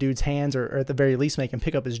ball out of the dude's hands, or at the very least make him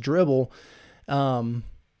pick up his dribble.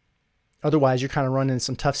 Otherwise, you're kind of running into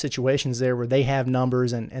some tough situations there where they have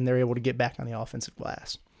numbers and they're able to get back on the offensive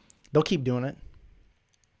glass. They'll keep doing it.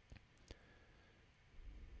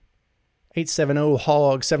 870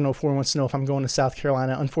 Hog 704 wants to know if I'm going to South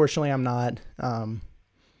Carolina. Unfortunately, I'm not.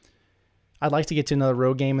 I'd like to get to another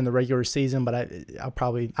road game in the regular season, but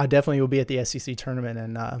I definitely will be at the SEC tournament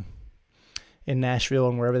in Nashville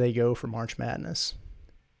and wherever they go for March Madness.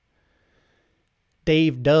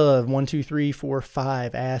 Dave Dove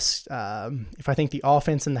 12345 asks if I think the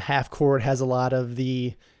offense in the half court has a lot of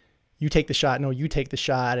the you take the shot, no, you take the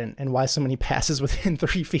shot, and why so many passes within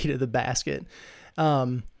 3 feet of the basket.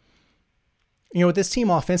 With this team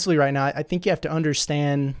offensively right now, I think you have to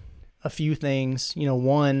understand a few things.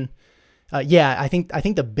 One, I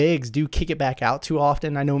think the bigs do kick it back out too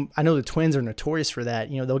often. I know the Twins are notorious for that.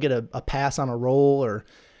 They'll get a pass on a roll, or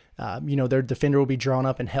their defender will be drawn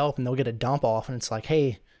up and help, and they'll get a dump off, and it's like,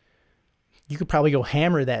 hey, you could probably go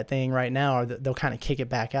hammer that thing right now, or they'll kind of kick it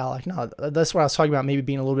back out. Like, no, that's what I was talking about, maybe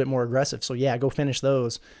being a little bit more aggressive. So yeah, go finish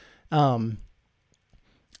those. I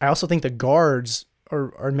also think the guards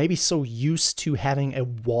are maybe so used to having a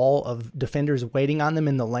wall of defenders waiting on them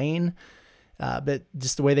in the lane, but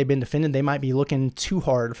just the way they've been defended, they might be looking too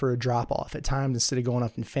hard for a drop-off at times instead of going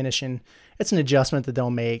up and finishing. It's an adjustment that they'll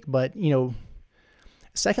make. But,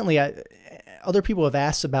 secondly, other people have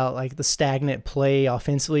asked about like the stagnant play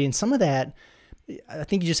offensively, and some of that, I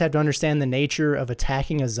think you just have to understand the nature of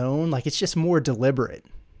attacking a zone. Like, it's just more deliberate,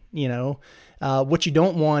 What you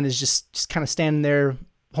don't want is just kind of standing there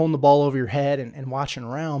holding the ball over your head and watching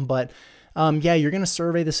around. But you're going to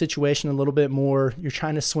survey the situation a little bit more. You're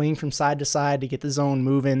trying to swing from side to side to get the zone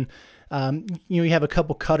moving. You have a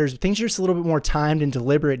couple cutters, but things are just a little bit more timed and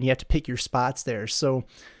deliberate, and you have to pick your spots there. So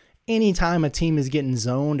anytime a team is getting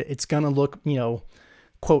zoned, it's going to look,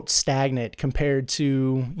 quote, stagnant compared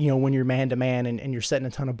to, when you're man-to-man and you're setting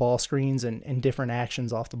a ton of ball screens and different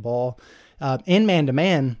actions off the ball. In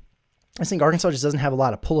man-to-man, I think Arkansas just doesn't have a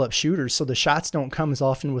lot of pull-up shooters, so the shots don't come as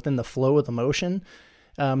often within the flow of the motion.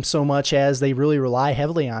 so much as they really rely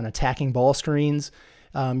heavily on attacking ball screens,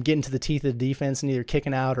 getting to the teeth of the defense and either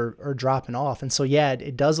kicking out or dropping off. And so, yeah,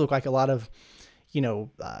 it does look like a lot of,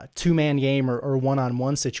 two-man game or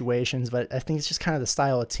one-on-one situations, but I think it's just kind of the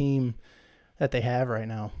style of team that they have right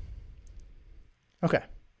now. Okay.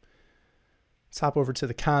 Let's hop over to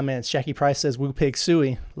the comments. Jackie Price says, Woo Pig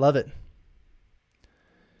Suey. Love it.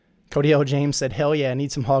 Cody L. James said, hell yeah, I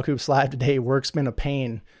need some Hog Hoops Live today. Work's been a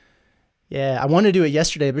pain. Yeah, I wanted to do it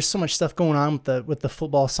yesterday. There's so much stuff going on with the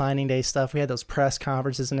football signing day stuff. We had those press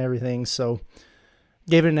conferences and everything, so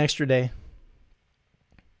gave it an extra day.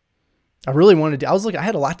 I really wanted to. I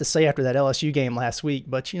had a lot to say after that LSU game last week,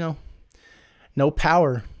 but, no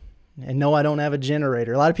power. And no, I don't have a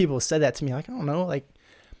generator. A lot of people have said that to me. Like, I don't know, like,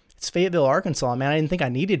 it's Fayetteville, Arkansas. Man, I didn't think I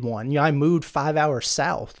needed one. I moved 5 hours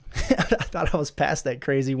south. I thought I was past that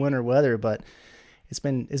crazy winter weather, but it's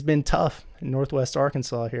been tough in Northwest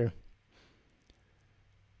Arkansas here.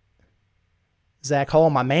 Zach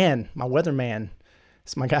Hall, my man, my weatherman.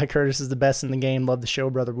 It's my guy Curtis is the best in the game. Love the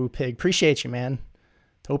show, brother Woo Pig. Appreciate you, man.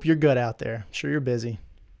 Hope you're good out there. I'm sure you're busy.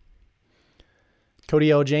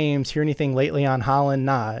 Cody L. James, hear anything lately on Holland?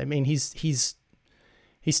 Nah. I mean, he's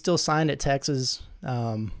still signed at Texas.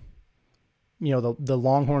 The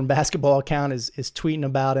Longhorn basketball account is tweeting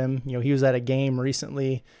about him. He was at a game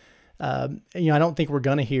recently. I don't think we're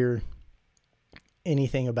going to hear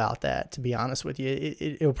anything about that, to be honest with you.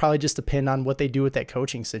 It'll probably just depend on what they do with that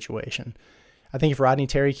coaching situation. I think if Rodney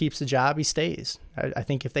Terry keeps the job, he stays. I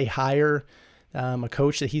think if they hire a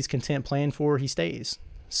coach that he's content playing for, he stays.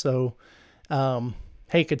 So,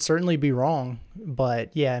 hey, could certainly be wrong.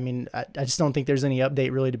 But, yeah, I mean, I just don't think there's any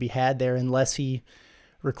update really to be had there unless he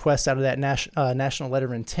requests out of that national letter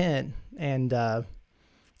of intent and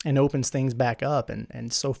opens things back up.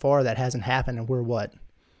 And so far that hasn't happened. And we're,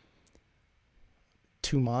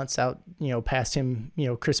 2 months out, past him,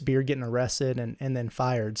 Chris Beard getting arrested and then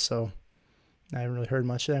fired. So I haven't really heard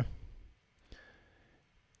much there.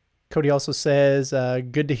 Cody also says,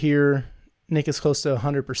 good to hear Nick is close to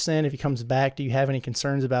 100%. If he comes back, do you have any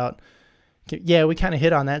concerns about? Yeah, we kind of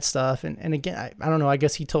hit on that stuff. And again, I don't know. I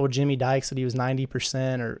guess he told Jimmy Dykes that he was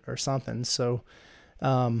 90% or something. So,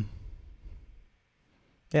 yeah,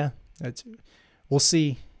 we'll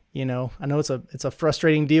see. I know it's a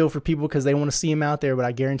frustrating deal for people because they want to see him out there, but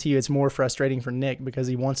I guarantee you it's more frustrating for Nick because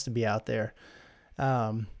he wants to be out there.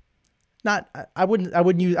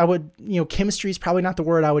 Chemistry is probably not the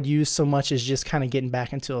word I would use so much as just kind of getting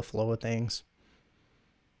back into a flow of things.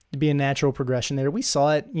 To be a natural progression there. We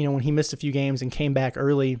saw it, when he missed a few games and came back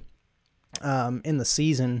early in the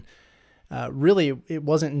season. Really, it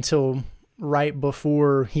wasn't until right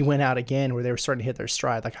before he went out again where they were starting to hit their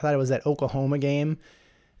stride. Like I thought it was that Oklahoma game,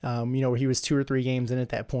 where he was 2 or 3 games in at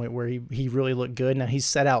that point where he really looked good. Now he's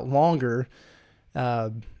set out longer,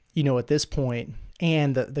 at this point.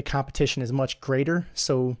 And the competition is much greater.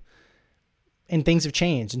 So, and things have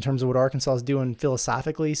changed in terms of what Arkansas is doing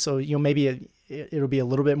philosophically. So, maybe it'll be a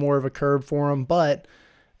little bit more of a curve for him. But,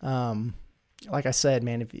 like I said,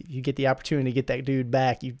 man, if you get the opportunity to get that dude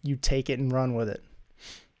back, you take it and run with it.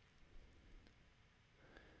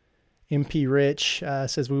 MP Rich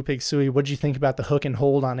says, Woo Pig Suey, what'd you think about the hook and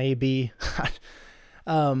hold on AB?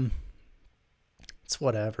 It's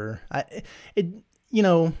whatever.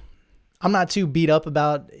 I'm not too beat up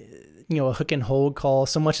about, a hook and hold call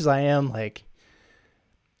so much as I am like,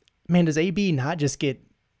 man, does AB not just get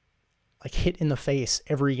like hit in the face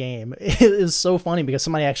every game? It was so funny because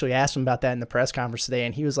somebody actually asked him about that in the press conference today.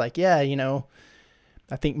 And he was like, yeah,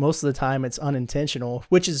 I think most of the time it's unintentional,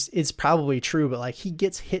 which it's probably true, but like he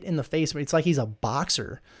gets hit in the face, but it's like he's a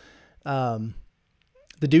boxer. The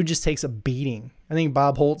dude just takes a beating. I think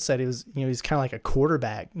Bob Holt said it was, he's kind of like a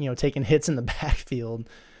quarterback, taking hits in the backfield.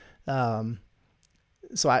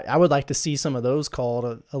 So I would like to see some of those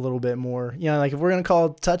called a little bit more, like if we're going to call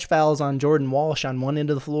touch fouls on Jordan Walsh on one end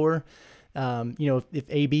of the floor, if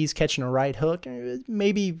AB's catching a right hook,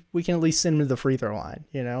 maybe we can at least send him to the free throw line,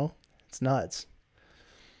 it's nuts.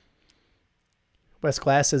 West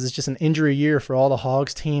Glass says it's just an injury year for all the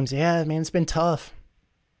Hogs teams. Yeah, man, it's been tough.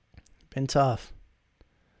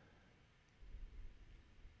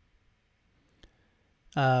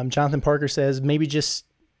 Jonathan Parker says maybe just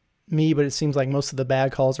me, but it seems like most of the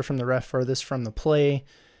bad calls are from the ref furthest from the play,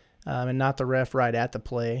 and not the ref right at the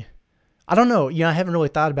play. I don't know. I haven't really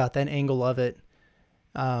thought about that angle of it.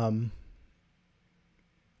 I'll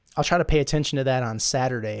try to pay attention to that on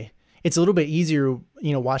Saturday. It's a little bit easier,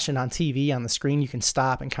 watching on TV on the screen. You can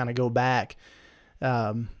stop and kind of go back,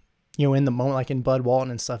 in the moment, like in Bud Walton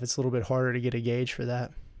and stuff. It's a little bit harder to get a gauge for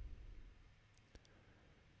that.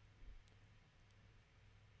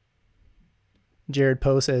 Jared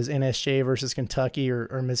Poe says NSJ versus Kentucky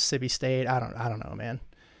or Mississippi State. I don't know, man.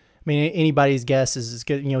 I mean, anybody's guess is as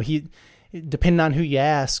good. He, depending on who you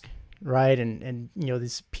ask, right? And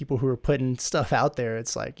these people who are putting stuff out there,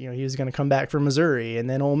 it's like, he was going to come back from Missouri and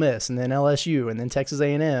then Ole Miss and then LSU and then Texas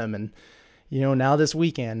A&M and, now this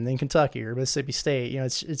weekend and then Kentucky or Mississippi State.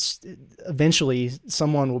 It's eventually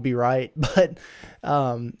someone will be right. But,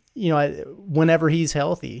 whenever he's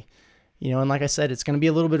healthy, and like I said, it's going to be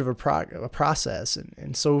a little bit of a process.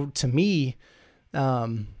 And so to me,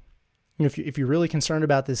 if you're really concerned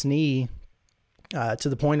about this knee, to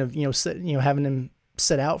the point of, having him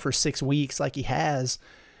sit out for 6 weeks like he has,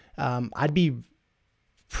 I'd be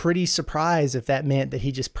pretty surprised if that meant that he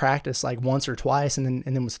just practiced like once or twice and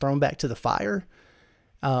then was thrown back to the fire.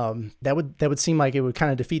 That would seem like it would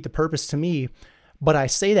kind of defeat the purpose to me. But I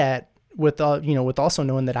say that with also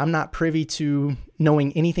knowing that I'm not privy to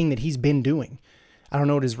knowing anything that he's been doing. I don't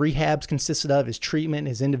know what his rehabs consisted of, his treatment,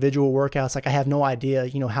 his individual workouts. Like I have no idea,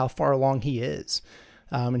 how far along he is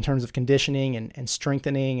in terms of conditioning and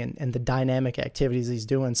strengthening and the dynamic activities he's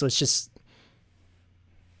doing. So it's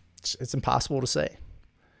impossible to say.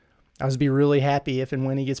 I would be really happy if and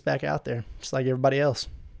when he gets back out there, just like everybody else.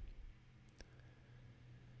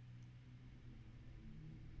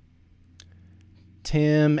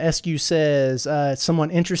 Tim Eskew says, it's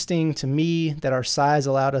somewhat interesting to me that our size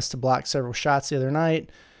allowed us to block several shots the other night,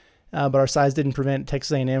 but our size didn't prevent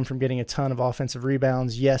Texas A&M from getting a ton of offensive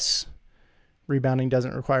rebounds. Yes, rebounding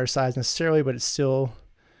doesn't require size necessarily, but it's still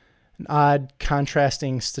an odd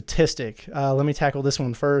contrasting statistic. Let me tackle this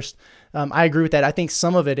one first. I agree with that. I think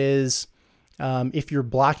some of it is if you're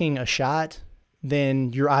blocking a shot,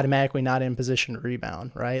 then you're automatically not in position to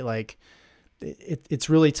rebound, right? Like it's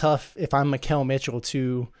really tough if I'm Makel Mitchell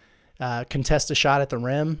to contest a shot at the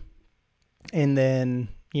rim and then,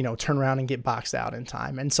 turn around and get boxed out in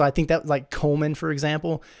time. And so I think that, like Coleman, for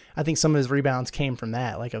example, I think some of his rebounds came from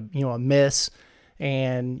that, like a miss,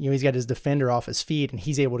 and, he's got his defender off his feet and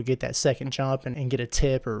he's able to get that second jump and get a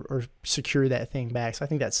tip or secure that thing back. So I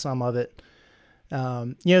think that's some of it.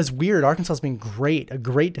 It's weird. Arkansas has been a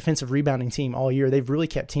great defensive rebounding team all year. They've really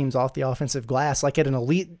kept teams off the offensive glass, like at an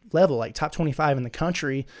elite level, like top 25 in the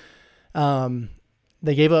country.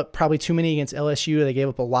 They gave up probably too many against LSU. They gave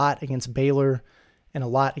up a lot against Baylor and a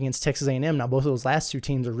lot against Texas A&M. Now, both of those last two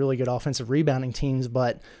teams are really good offensive rebounding teams,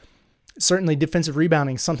 but certainly defensive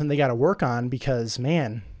rebounding is something they got to work on because,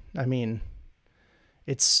 man, I mean,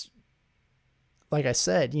 it's like I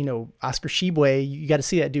said, Oscar Tshiebwe, you got to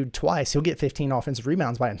see that dude twice. He'll get 15 offensive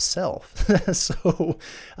rebounds by himself. So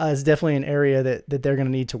it's definitely an area that they're going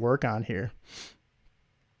to need to work on here.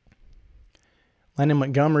 Landon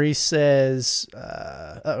Montgomery says,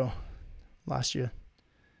 lost you.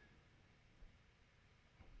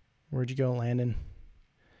 Where'd you go, Landon?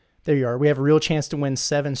 There you are. We have a real chance to win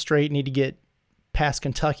 7 straight. Need to get past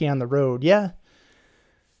Kentucky on the road. Yeah.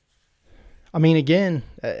 I mean, again,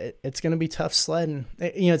 it's going to be tough sledding.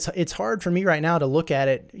 It's hard for me right now to look at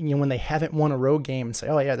it, when they haven't won a road game and say,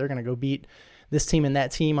 oh yeah, they're going to go beat this team and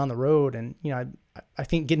that team on the road. And, I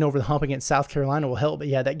think getting over the hump against South Carolina will help. But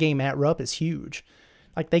yeah, that game at Rupp is huge.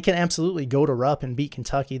 Like they can absolutely go to Rupp and beat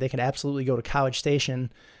Kentucky. They can absolutely go to College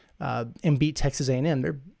Station and beat Texas A&M.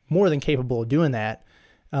 They're more than capable of doing that.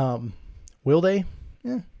 Will they?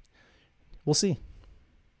 Yeah, we'll see.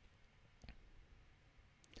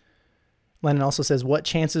 Lennon also says, what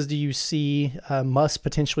chances do you see Muss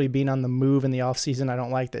potentially being on the move in the offseason? I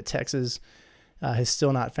don't like that Texas has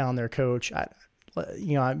still not found their coach.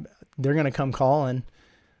 They're going to come calling.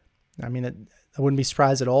 I mean, I wouldn't be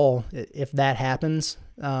surprised at all if that happens.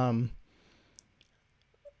 Boy,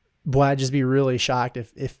 I'd just be really shocked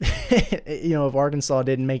if if Arkansas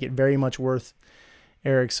didn't make it very much worth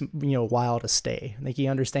Eric's while to stay. I think he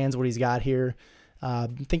understands what he's got here.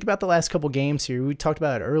 Think about the last couple games here. We talked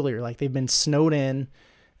about it earlier. Like they've been snowed in.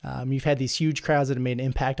 You've had these huge crowds that have made an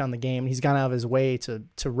impact on the game. He's gone out of his way to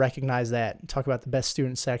recognize that. Talk about the best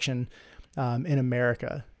student section in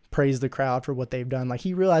America. Praise the crowd for what they've done. Like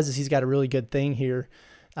he realizes he's got a really good thing here.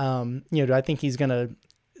 Do I think he's going to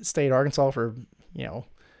stay at Arkansas for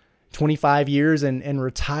 25 years and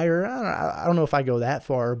retire? I don't know if I go that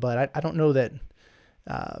far, but I don't know that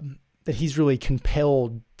that he's really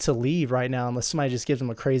compelled to leave right now unless somebody just gives him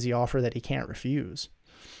a crazy offer that he can't refuse.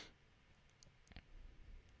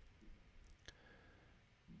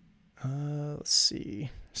 Let's see.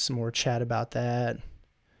 Some more chat about that.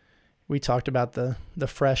 We talked about the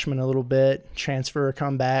freshmen a little bit. Transfer or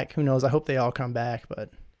come back. Who knows? I hope they all come back, but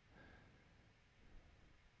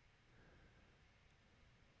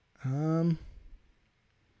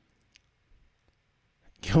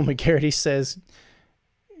Gil McGarity says,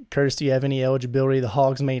 Curtis, do you have any eligibility? The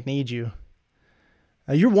Hogs may need you.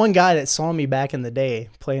 You're one guy that saw me back in the day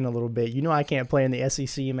playing a little bit. You know I can't play in the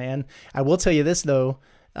SEC, man. I will tell you this, though.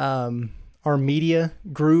 Our media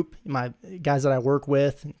group, my guys that I work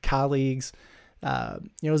with, colleagues,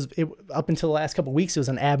 up until the last couple of weeks, it was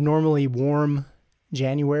an abnormally warm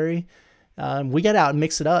January. We got out and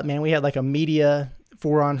mixed it up, man. We had like a media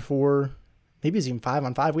 4-on-4, maybe it was even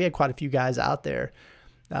 5-on-5. We had quite a few guys out there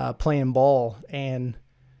playing ball, and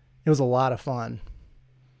it was a lot of fun.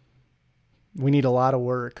 We need a lot of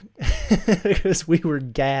work because we were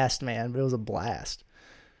gassed, man, but it was a blast.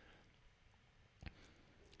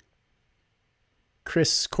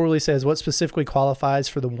 Chris Corley says, what specifically qualifies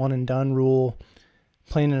for the one and done rule?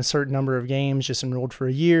 Playing in a certain number of games, just enrolled for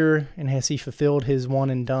a year, and has he fulfilled his one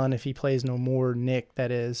and done if he plays no more? Nick,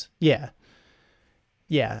 that is. Yeah.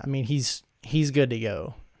 I mean, he's good to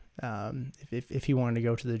go. If he wanted to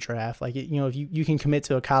go to the draft, like, if you can commit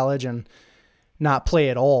to a college and not play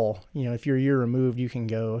at all, if you're a year removed, you can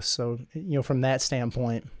go. So, from that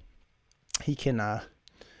standpoint, he can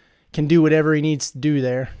do whatever he needs to do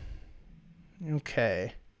there.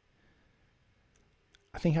 Okay.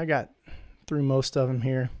 I think I got through most of them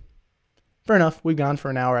here. Fair enough. We've gone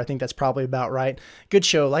for an hour. I think that's probably about right. Good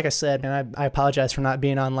show. Like I said, man, I apologize for not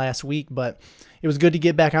being on last week, but it was good to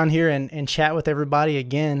get back on here and chat with everybody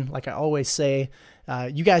again. Like I always say,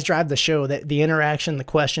 you guys drive the show, the interaction, the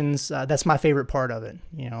questions. That's my favorite part of it,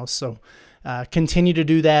 so continue to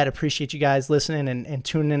do that. Appreciate you guys listening and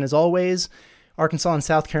tuning in as always. Arkansas and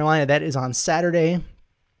South Carolina, that is on Saturday.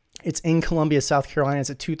 It's in Columbia, South Carolina.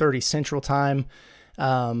 It's at 2:30 Central Time.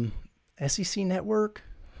 SEC Network,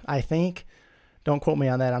 I think. Don't quote me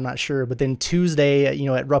on that. I'm not sure. But then Tuesday,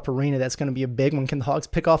 at Rupp Arena, that's going to be a big one. Can the Hogs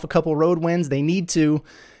pick off a couple road wins? They need to.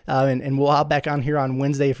 And we'll hop back on here on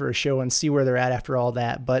Wednesday for a show and see where they're at after all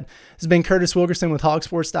that. But this has been Curtis Wilkerson with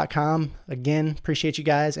Hogsports.com. Again, appreciate you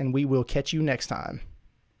guys, and we will catch you next time.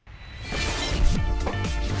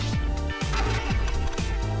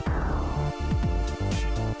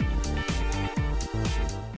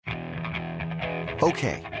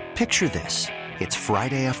 Okay, picture this. It's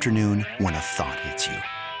Friday afternoon when a thought hits you.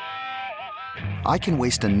 I can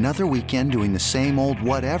waste another weekend doing the same old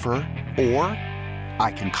whatever, or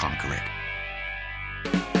I can conquer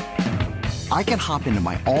it. I can hop into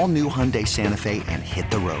my all-new Hyundai Santa Fe and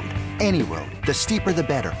hit the road. Any road. The steeper, the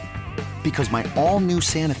better. Because my all-new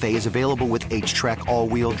Santa Fe is available with H-Track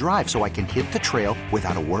all-wheel drive, so I can hit the trail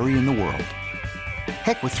without a worry in the world.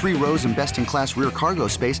 Heck, with 3 rows and best-in-class rear cargo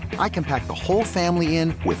space, I can pack the whole family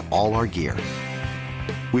in with all our gear.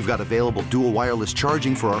 We've got available dual wireless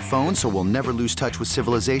charging for our phones, so we'll never lose touch with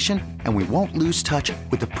civilization, and we won't lose touch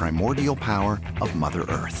with the primordial power of Mother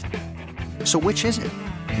Earth. So which is it?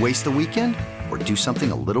 Waste the weekend or do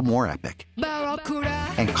something a little more epic?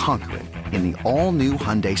 And conquer it in the all-new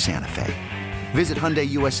Hyundai Santa Fe. Visit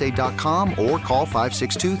HyundaiUSA.com or call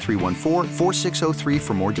 562-314-4603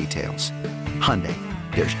 for more details. Hyundai,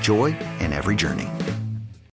 there's joy in every journey.